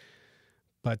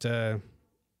 but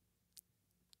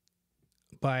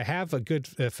I have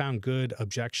found good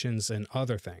objections in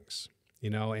other things.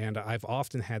 And I've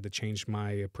often had to change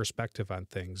my perspective on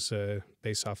things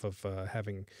based off of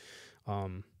having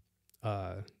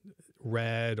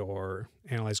read or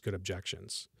analyzed good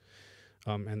objections.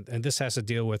 And this has to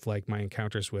deal with like my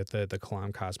encounters with the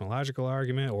Kalam cosmological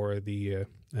argument or the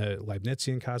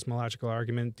Leibnizian cosmological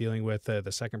argument, dealing with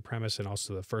the second premise and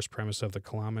also the first premise of the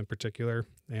Kalam in particular,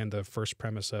 and the first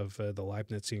premise of the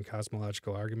Leibnizian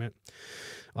cosmological argument.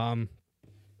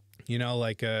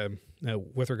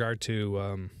 With regard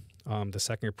to the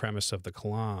second premise of the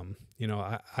Kalam,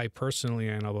 I personally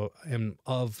am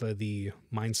of the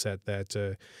mindset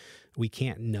that we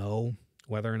can't know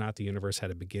whether or not the universe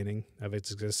had a beginning of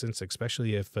its existence,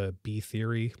 especially if B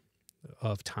theory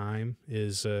of time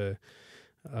is the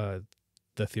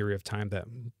theory of time that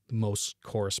most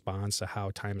corresponds to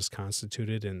how time is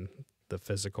constituted in the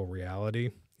physical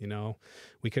reality.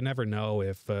 We could never know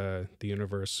if the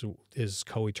universe is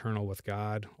co-eternal with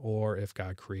God or if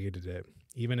God created it,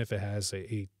 even if it has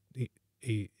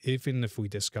even if we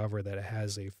discover that it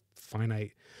has a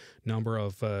finite number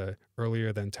of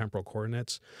earlier than temporal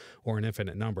coordinates or an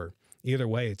infinite number. Either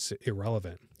way, it's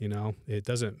irrelevant. It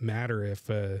doesn't matter if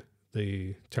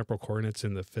the temporal coordinates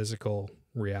in the physical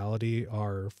reality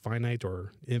are finite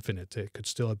or infinite. It could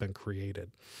still have been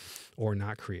created or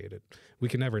not created. We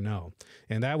can never know.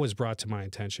 And that was brought to my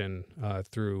attention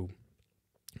through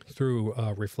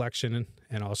reflection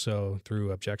and also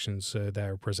through objections that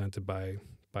are presented by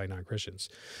non-Christians.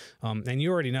 And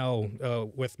you already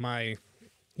know with my,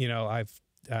 I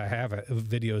have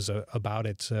videos about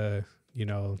it,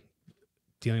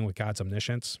 dealing with God's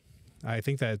omniscience. I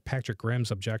think that Patrick Grimm's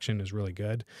objection is really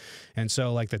good. And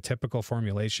so like the typical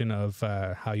formulation of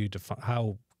how you define,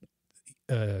 how,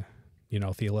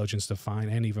 theologians define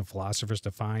and even philosophers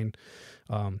define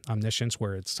omniscience,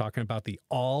 where it's talking about the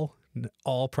all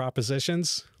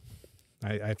propositions.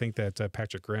 I think that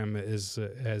Patrick Grimm has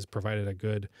provided a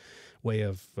good way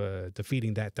of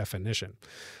defeating that definition,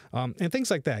 and things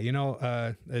like that.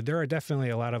 There are definitely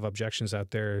a lot of objections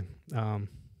out there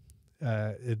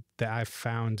that I've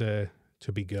found to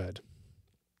be good.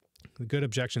 Good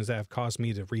objections that have caused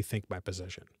me to rethink my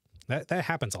position. That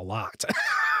happens a lot,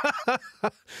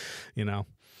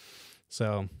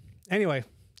 So anyway,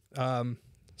 Greg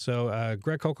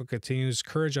Koukl continues,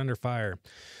 courage under fire.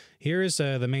 Here is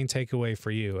the main takeaway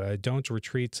for you. Don't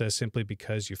retreat simply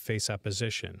because you face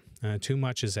opposition. Too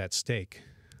much is at stake.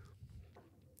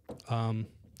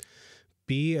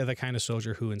 Be the kind of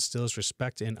soldier who instills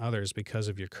respect in others because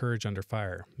of your courage under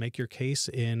fire. Make your case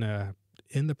in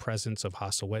the presence of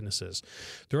hostile witnesses.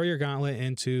 Throw your gauntlet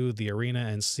into the arena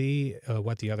and see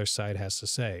what the other side has to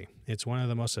say. It's one of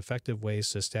the most effective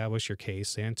ways to establish your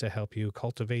case and to help you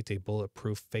cultivate a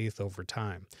bulletproof faith over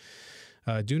time.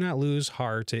 Do not lose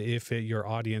heart if your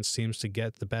audience seems to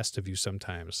get the best of you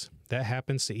sometimes. That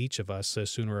happens to each of us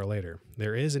sooner or later.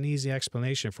 There is an easy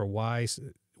explanation for why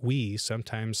we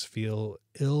sometimes feel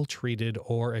ill-treated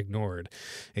or ignored.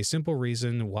 A simple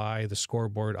reason why the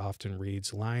scoreboard often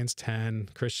reads Lions 10,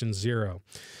 Christians 0.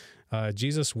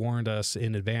 Jesus warned us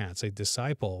in advance. A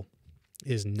disciple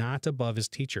is not above his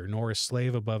teacher, nor a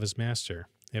slave above his master.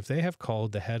 If they have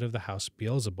called the head of the house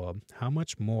Beelzebub, how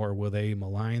much more will they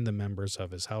malign the members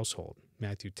of his household?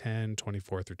 Matthew 10,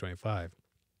 24 through 25.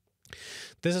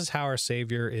 This is how our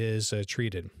Savior is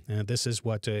treated. This is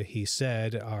what he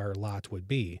said our lot would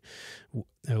be.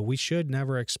 We should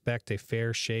never expect a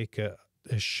fair shake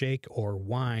or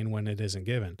whine when it isn't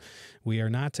given. We are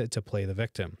not to play the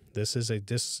victim. This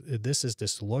is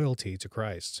disloyalty to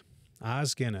Christ.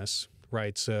 Os Guinness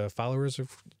writes, followers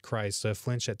of Christ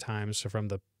flinch at times from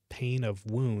the pain of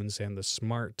wounds and the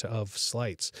smart of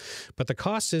slights, but the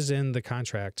cost is in the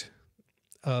contract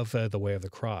of the way of the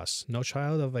cross. No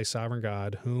child of a sovereign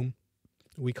God, whom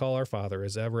we call our Father,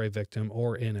 is ever a victim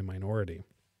or in a minority.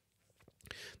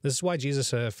 This is why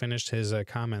Jesus finished his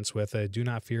comments with, do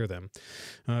not fear them,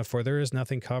 for there is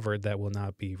nothing covered that will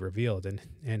not be revealed,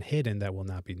 and hidden that will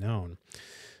not be known.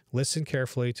 Listen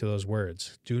carefully to those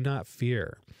words. Do not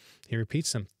fear. He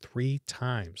repeats them 3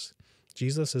 times.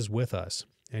 Jesus is with us,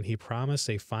 and he promised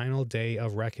a final day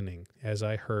of reckoning, as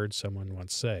I heard someone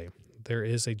once say. There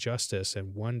is a justice,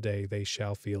 and one day they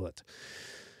shall feel it.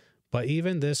 But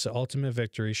even this ultimate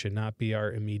victory should not be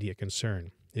our immediate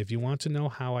concern. If you want to know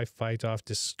how I fight off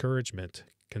discouragement,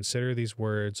 Consider these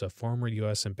words of former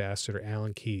U.S. Ambassador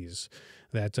Alan Keyes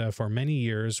that for many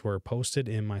years were posted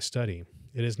in my study.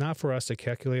 It is not for us to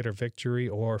calculate our victory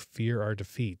or fear our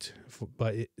defeat,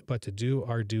 but to do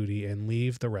our duty and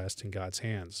leave the rest in God's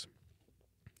hands.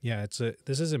 Yeah,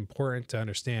 this is important to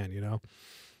understand,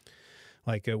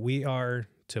 Like we are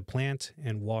to plant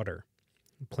and water,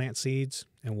 plant seeds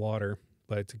and water,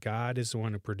 but God is the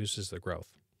one who produces the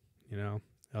growth,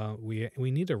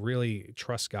 We need to really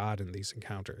trust God in these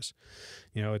encounters.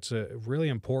 It's really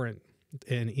important,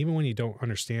 and even when you don't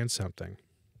understand something,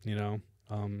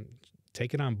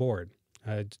 take it on board.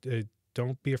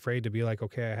 Don't be afraid to be like,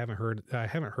 okay, I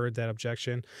haven't heard that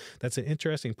objection. That's an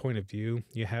interesting point of view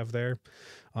you have there.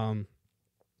 I'll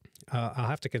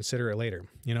have to consider it later.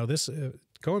 This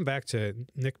going back to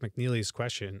Nick McNeely's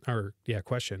question,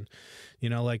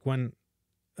 like when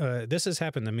this has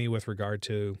happened to me with regard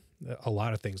to a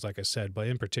lot of things, like I said, but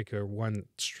in particular, one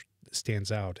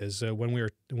stands out is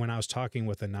when I was talking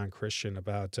with a non-Christian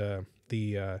about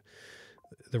the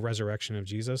resurrection of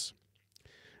Jesus.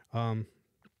 We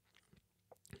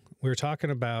were talking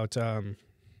about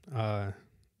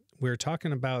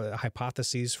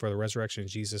hypotheses for the resurrection of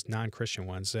Jesus, non-Christian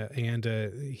ones, and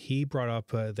he brought up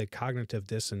the cognitive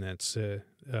dissonance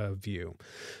view,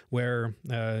 where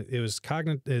it was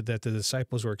that the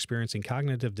disciples were experiencing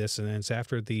cognitive dissonance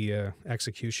after the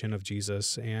execution of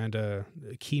Jesus, and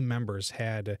key members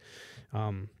had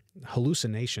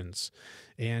hallucinations,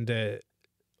 and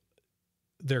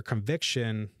their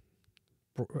conviction.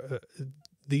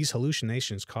 These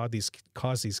hallucinations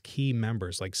cause these key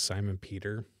members like Simon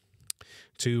Peter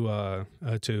to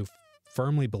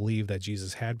firmly believe that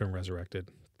Jesus had been resurrected.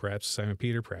 Perhaps Simon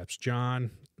Peter, perhaps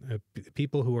John,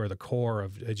 people who are the core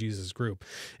of Jesus' group,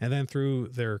 and then through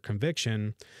their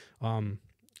conviction,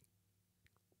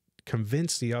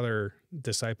 convince the other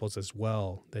disciples as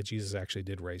well that Jesus actually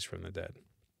did raise from the dead.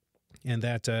 And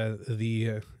that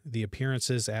the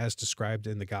appearances as described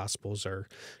in the Gospels are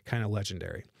kind of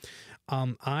legendary.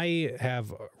 I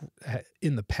have,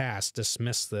 in the past,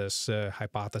 dismissed this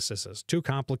hypothesis as too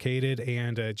complicated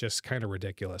and just kind of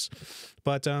ridiculous.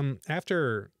 But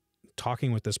after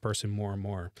talking with this person more and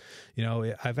more,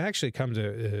 I've actually come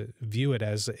to view it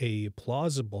as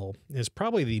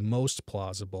probably the most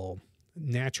plausible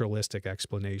naturalistic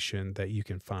explanation that you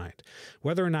can find.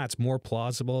 Whether or not it's more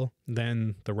plausible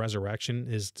than the resurrection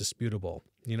is disputable,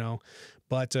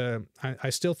 but I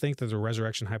still think that the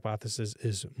resurrection hypothesis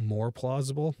is more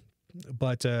plausible.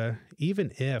 But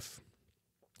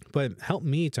help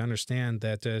me to understand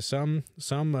that some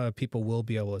people will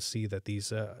be able to see that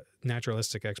these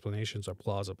naturalistic explanations are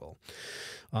plausible,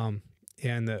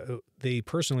 and they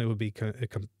personally would be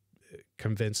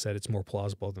convinced that it's more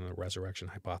plausible than the resurrection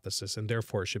hypothesis, and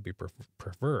therefore it should be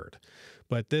preferred.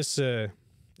 But this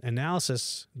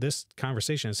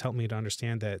conversation has helped me to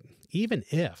understand that even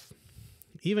if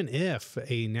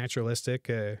a naturalistic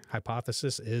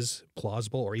hypothesis is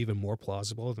plausible or even more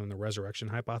plausible than the resurrection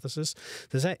hypothesis,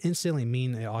 does that instantly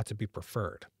mean it ought to be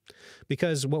preferred?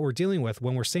 Because what we're dealing with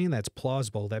when we're saying that's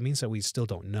plausible, that means that we still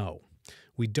don't know.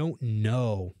 We don't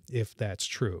know if that's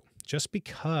true. Just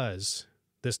because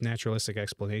this naturalistic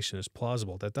explanation is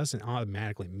plausible, that doesn't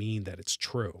automatically mean that it's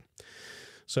true.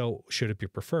 So should it be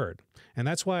preferred? And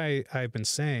that's why I've been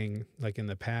saying, like in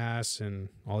the past and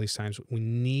all these times, we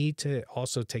need to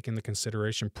also take into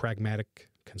consideration pragmatic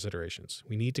considerations.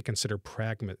 We need to consider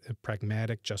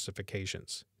pragmatic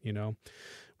justifications.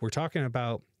 We're talking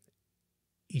about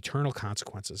eternal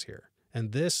consequences here,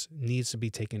 and this needs to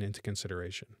be taken into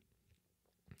consideration.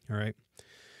 All right.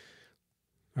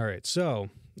 So,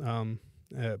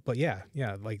 but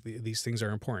like these things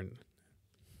are important.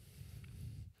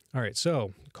 All right,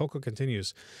 so Koukl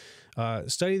continues.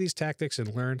 Study these tactics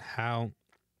and learn how,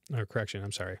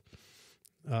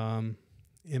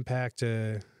 impact,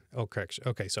 correction.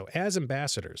 Okay, so as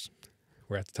ambassadors,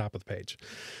 we're at the top of the page.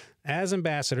 As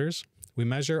ambassadors, we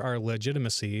measure our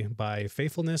legitimacy by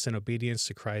faithfulness and obedience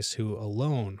to Christ, who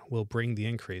alone will bring the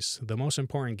increase. The most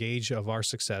important gauge of our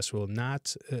success will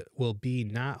be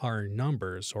not our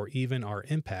numbers or even our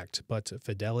impact, but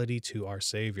fidelity to our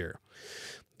Savior.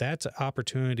 That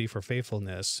opportunity for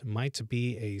faithfulness might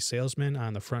be a salesman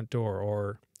on the front door,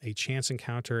 or a chance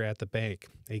encounter at the bank,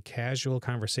 a casual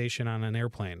conversation on an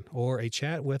airplane, or a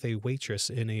chat with a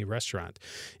waitress in a restaurant.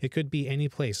 It could be any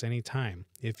place, any time.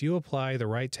 If you apply the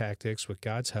right tactics with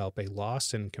God's help, a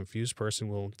lost and confused person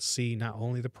will see not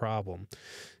only the problem,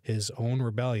 his own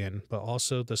rebellion, but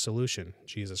also the solution,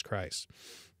 Jesus Christ.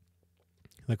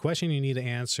 The question you need to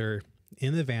answer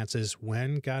in advance is,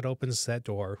 when God opens that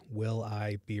door, will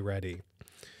I be ready?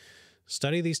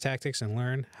 Study these tactics and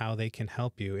learn how they can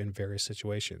help you in various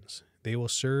situations. They will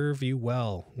serve you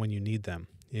well when you need them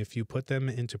if you put them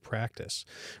into practice.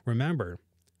 Remember,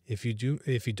 if you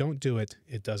don't do it,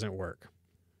 it doesn't work.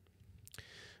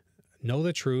 Know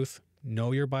the truth.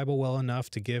 Know your Bible well enough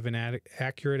to give an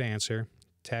accurate answer.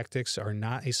 Tactics are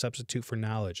not a substitute for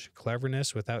knowledge.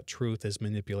 Cleverness without truth is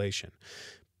manipulation.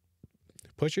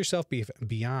 Put yourself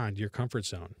beyond your comfort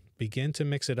zone. Begin to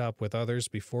mix it up with others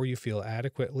before you feel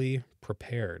adequately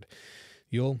prepared.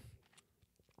 You'll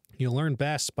learn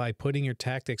best by putting your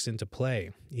tactics into play,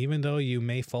 even though you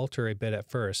may falter a bit at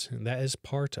first. That is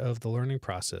part of the learning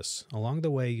process. Along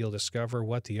the way, you'll discover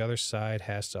what the other side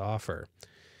has to offer.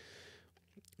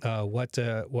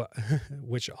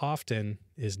 Which often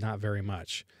is not very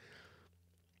much.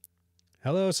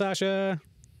 Hello, Sasha.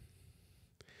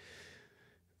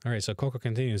 All right, so Koukl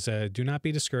continues, do not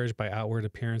be discouraged by outward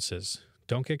appearances.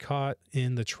 Don't get caught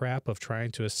in the trap of trying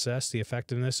to assess the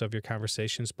effectiveness of your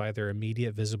conversations by their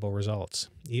immediate visible results.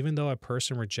 Even though a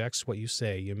person rejects what you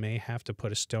say, you may have to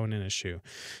put a stone in his shoe.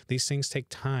 These things take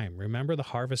time. Remember, the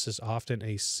harvest is often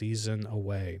a season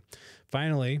away.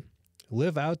 Finally,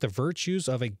 live out the virtues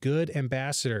of a good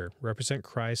ambassador. Represent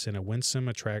Christ in a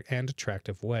winsome and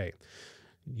attractive way.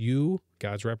 You,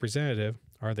 God's representative,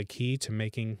 are the key to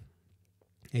making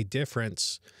a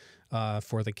difference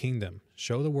for the kingdom.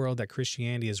 Show the world that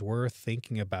Christianity is worth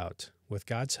thinking about. With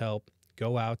God's help,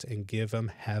 go out and give them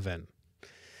heaven.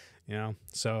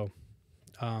 So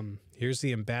here's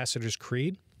the ambassador's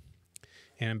creed.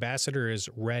 An ambassador is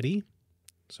ready.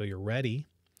 So you're ready.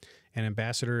 An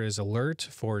ambassador is alert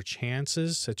for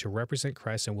chances to represent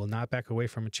Christ and will not back away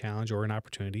from a challenge or an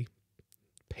opportunity.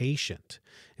 Patient.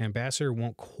 An ambassador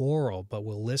won't quarrel, but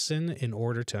will listen in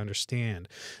order to understand.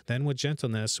 Then with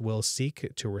gentleness will seek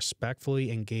to respectfully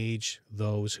engage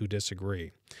those who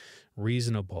disagree.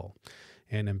 Reasonable.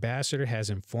 An ambassador has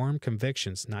informed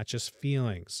convictions, not just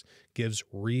feelings, gives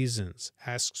reasons,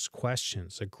 asks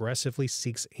questions, aggressively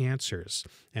seeks answers,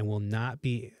 and will not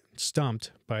be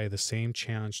stumped by the same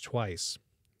challenge twice.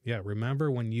 Yeah,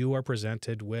 remember when you are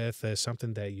presented with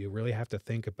something that you really have to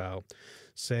think about,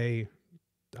 say,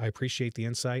 I appreciate the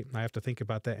insight. I have to think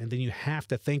about that. And then you have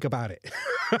to think about it.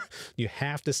 You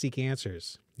have to seek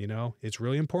answers. It's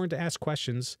really important to ask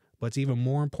questions, but it's even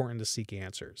more important to seek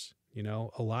answers.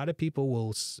 A lot of people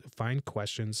will find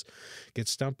questions, get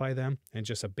stumped by them, and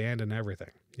just abandon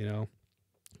everything.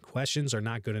 Questions are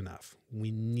not good enough.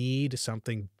 We need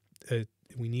something.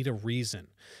 We need a reason.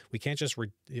 We can't just,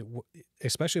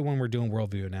 especially when we're doing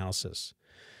worldview analysis.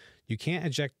 You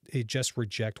can't just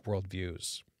reject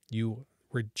worldviews. You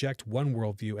reject one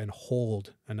worldview and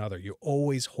hold another. You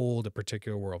always hold a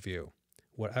particular worldview.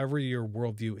 Whatever your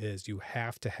worldview is, you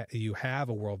have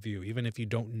a worldview, even if you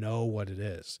don't know what it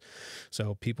is.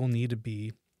 So people need to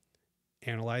be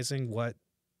analyzing what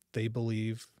they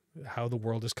believe, how the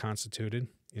world is constituted,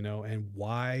 and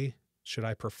why should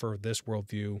I prefer this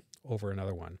worldview over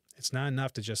another one? It's not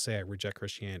enough to just say I reject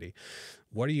Christianity.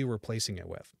 What are you replacing it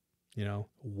with?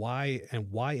 Why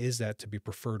is that to be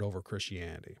preferred over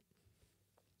Christianity?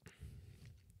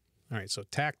 All right, so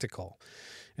tactical.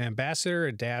 An ambassador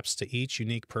adapts to each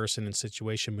unique person and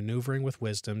situation, maneuvering with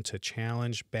wisdom to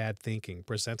challenge bad thinking,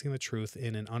 presenting the truth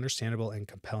in an understandable and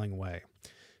compelling way.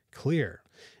 Clear.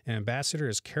 An ambassador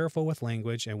is careful with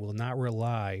language and will not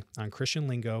rely on Christian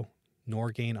lingo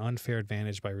nor gain unfair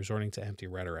advantage by resorting to empty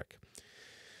rhetoric.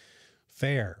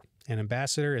 Fair. An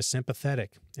ambassador is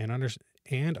sympathetic and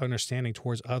understanding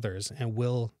towards others and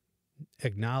will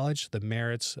acknowledge the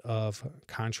merits of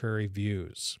contrary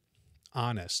views.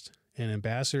 Honest. An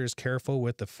ambassador is careful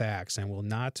with the facts and will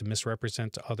not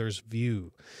misrepresent others'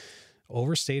 view,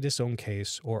 overstate his own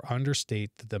case, or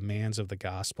understate the demands of the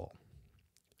gospel.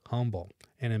 Humble.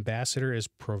 An ambassador is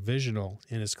provisional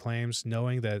in his claims,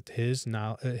 knowing that his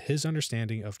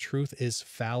understanding of truth is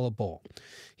fallible.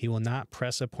 He will not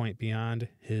press a point beyond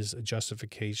what his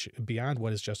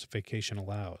justification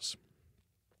allows.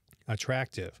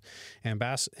 Attractive. An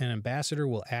ambassador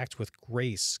will act with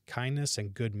grace, kindness,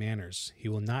 and good manners. He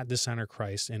will not dishonor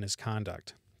Christ in his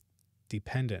conduct.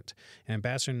 Dependent. An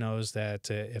ambassador knows that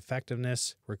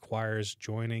effectiveness requires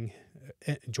joining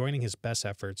his best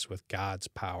efforts with God's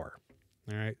power.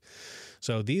 All right.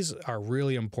 So these are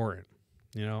really important.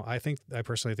 I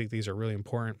personally think these are really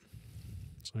important.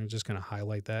 So I'm just going to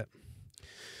highlight that.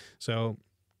 So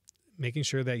making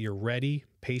sure that you're ready,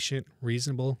 patient,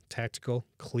 reasonable, tactical,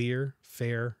 clear,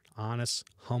 fair, honest,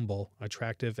 humble,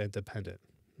 attractive, and dependent.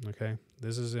 Okay?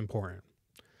 This is important.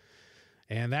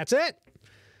 And that's it.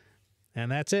 And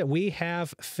that's it. We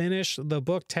have finished the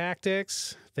book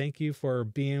Tactics. Thank you for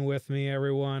being with me,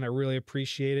 everyone. I really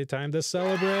appreciate it. Time to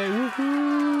celebrate.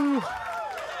 Woohoo!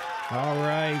 All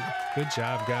right. Good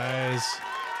job, guys.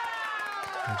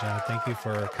 Good job. Thank you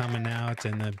for coming out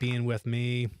and being with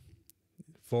me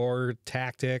for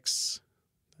Tactics.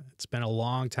 It's been a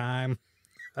long time.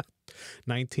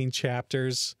 19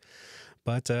 chapters.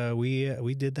 But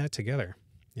we did that together,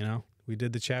 you know. We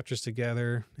did the chapters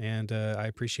together, and I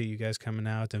appreciate you guys coming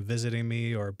out and visiting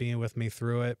me or being with me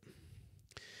through it.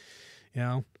 You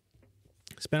know,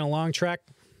 it's been a long trek.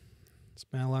 It's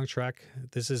been a long trek.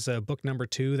 This is book number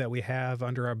 2 that we have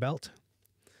under our belt.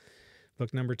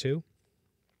 Book number 2.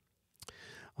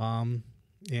 And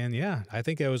yeah, I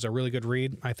think it was a really good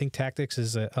read. I think Tactics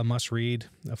is a must-read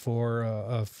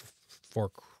for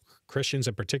Christians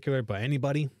in particular, but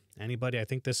anybody. I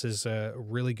think this is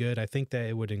really good. I think that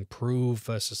it would improve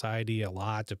society a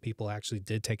lot if people actually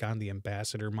did take on the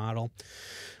ambassador model.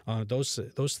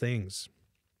 Those things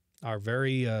are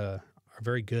very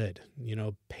good. You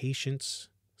know, patience,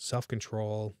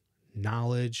 self-control,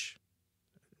 knowledge,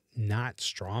 not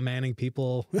strawmanning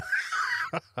people,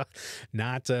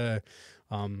 not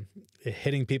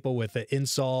hitting people with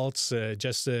insults,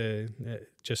 just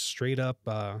straight up.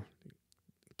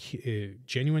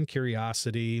 Genuine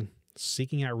curiosity,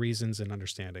 seeking out reasons and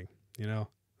understanding. You know,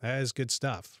 that is good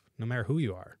stuff, no matter who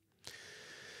you are.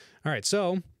 All right,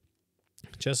 so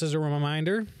just as a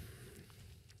reminder,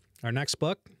 our next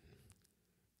book,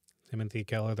 Timothy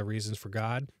Keller, The Reasons for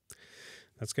God,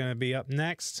 that's going to be up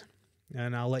next,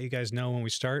 and I'll let you guys know when we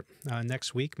start.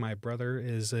 Next week, my brother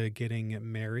is getting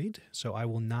married, so I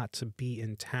will not be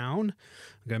in town.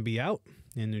 I'm going to be out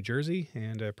in New Jersey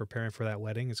and preparing for that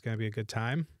wedding. It's going to be a good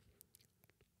time.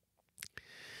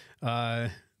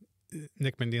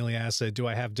 Nick Mendeely asks, do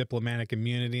I have diplomatic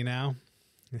immunity now?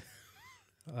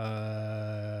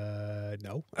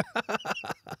 No.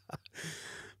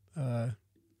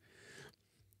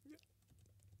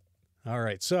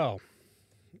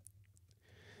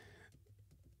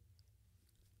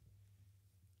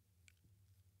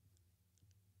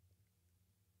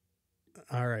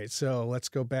 All right, so let's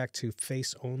go back to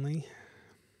face only.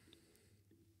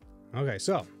 Okay,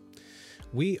 so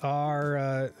we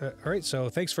are, all right, so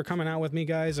thanks for coming out with me,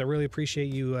 guys. I really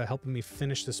appreciate you helping me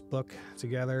finish this book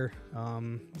together.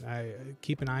 I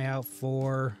keep an eye out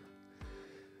for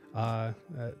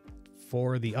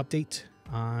the update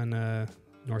on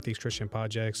Northeast Christian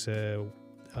Apologetics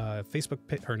Facebook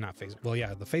page, or not Facebook, well,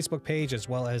 yeah, the Facebook page as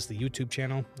well as the YouTube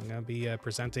channel. I'm going to be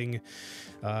presenting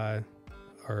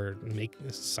or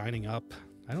signing up.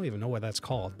 I don't even know what that's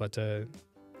called, but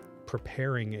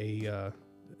preparing a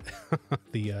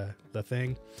the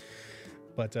thing.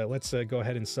 But let's go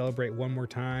ahead and celebrate one more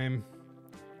time.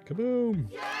 Kaboom!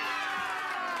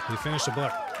 We finished the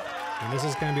book, and this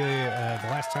is going to be the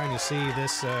last time you see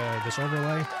this this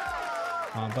overlay.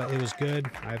 But it was good.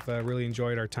 I've really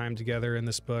enjoyed our time together in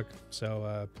this book.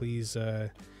 So please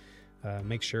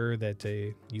make sure that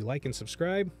you like and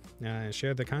subscribe,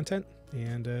 share the content,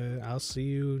 and I'll see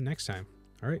you next time.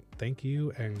 All right. Thank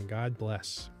you, and God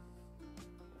bless.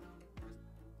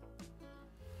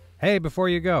 Hey, before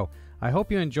you go, I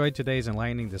hope you enjoyed today's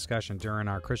enlightening discussion during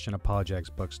our Christian Apologetics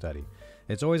book study.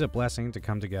 It's always a blessing to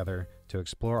come together to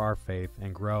explore our faith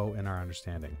and grow in our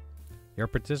understanding. Your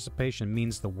participation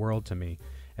means the world to me,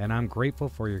 and I'm grateful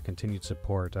for your continued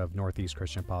support of Northeast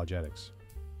Christian Apologetics.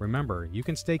 Remember, you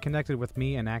can stay connected with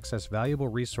me and access valuable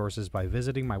resources by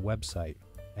visiting my website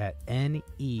at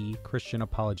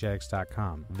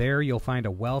nechristianapologetics.com. There you'll find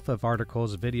a wealth of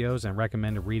articles, videos, and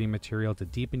recommended reading material to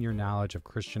deepen your knowledge of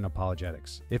Christian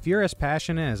apologetics. If you're as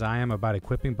passionate as I am about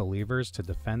equipping believers to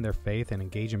defend their faith and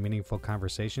engage in meaningful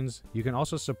conversations, you can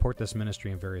also support this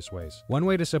ministry in various ways. One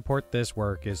way to support this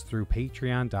work is through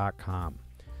patreon.com.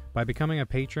 By becoming a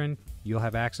patron, you'll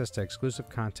have access to exclusive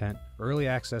content, early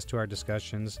access to our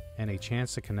discussions, and a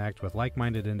chance to connect with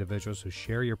like-minded individuals who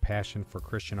share your passion for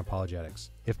Christian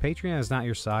apologetics. If Patreon is not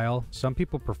your style, some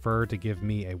people prefer to give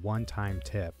me a one-time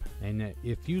tip. And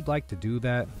if you'd like to do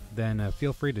that, then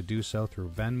feel free to do so through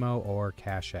Venmo or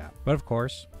Cash App. But of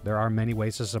course, there are many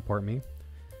ways to support me.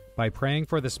 By praying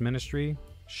for this ministry,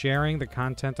 sharing the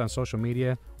content on social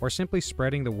media, or simply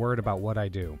spreading the word about what I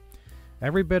do.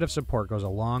 Every bit of support goes a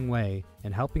long way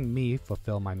in helping me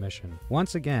fulfill my mission.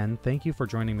 Once again, thank you for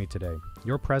joining me today.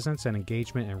 Your presence and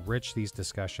engagement enrich these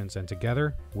discussions, and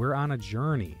together, we're on a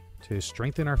journey to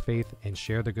strengthen our faith and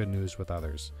share the good news with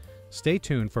others. Stay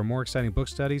tuned for more exciting book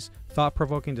studies,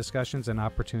 thought-provoking discussions, and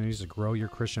opportunities to grow your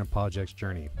Christian apologetics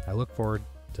journey. I look forward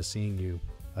to seeing you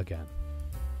again.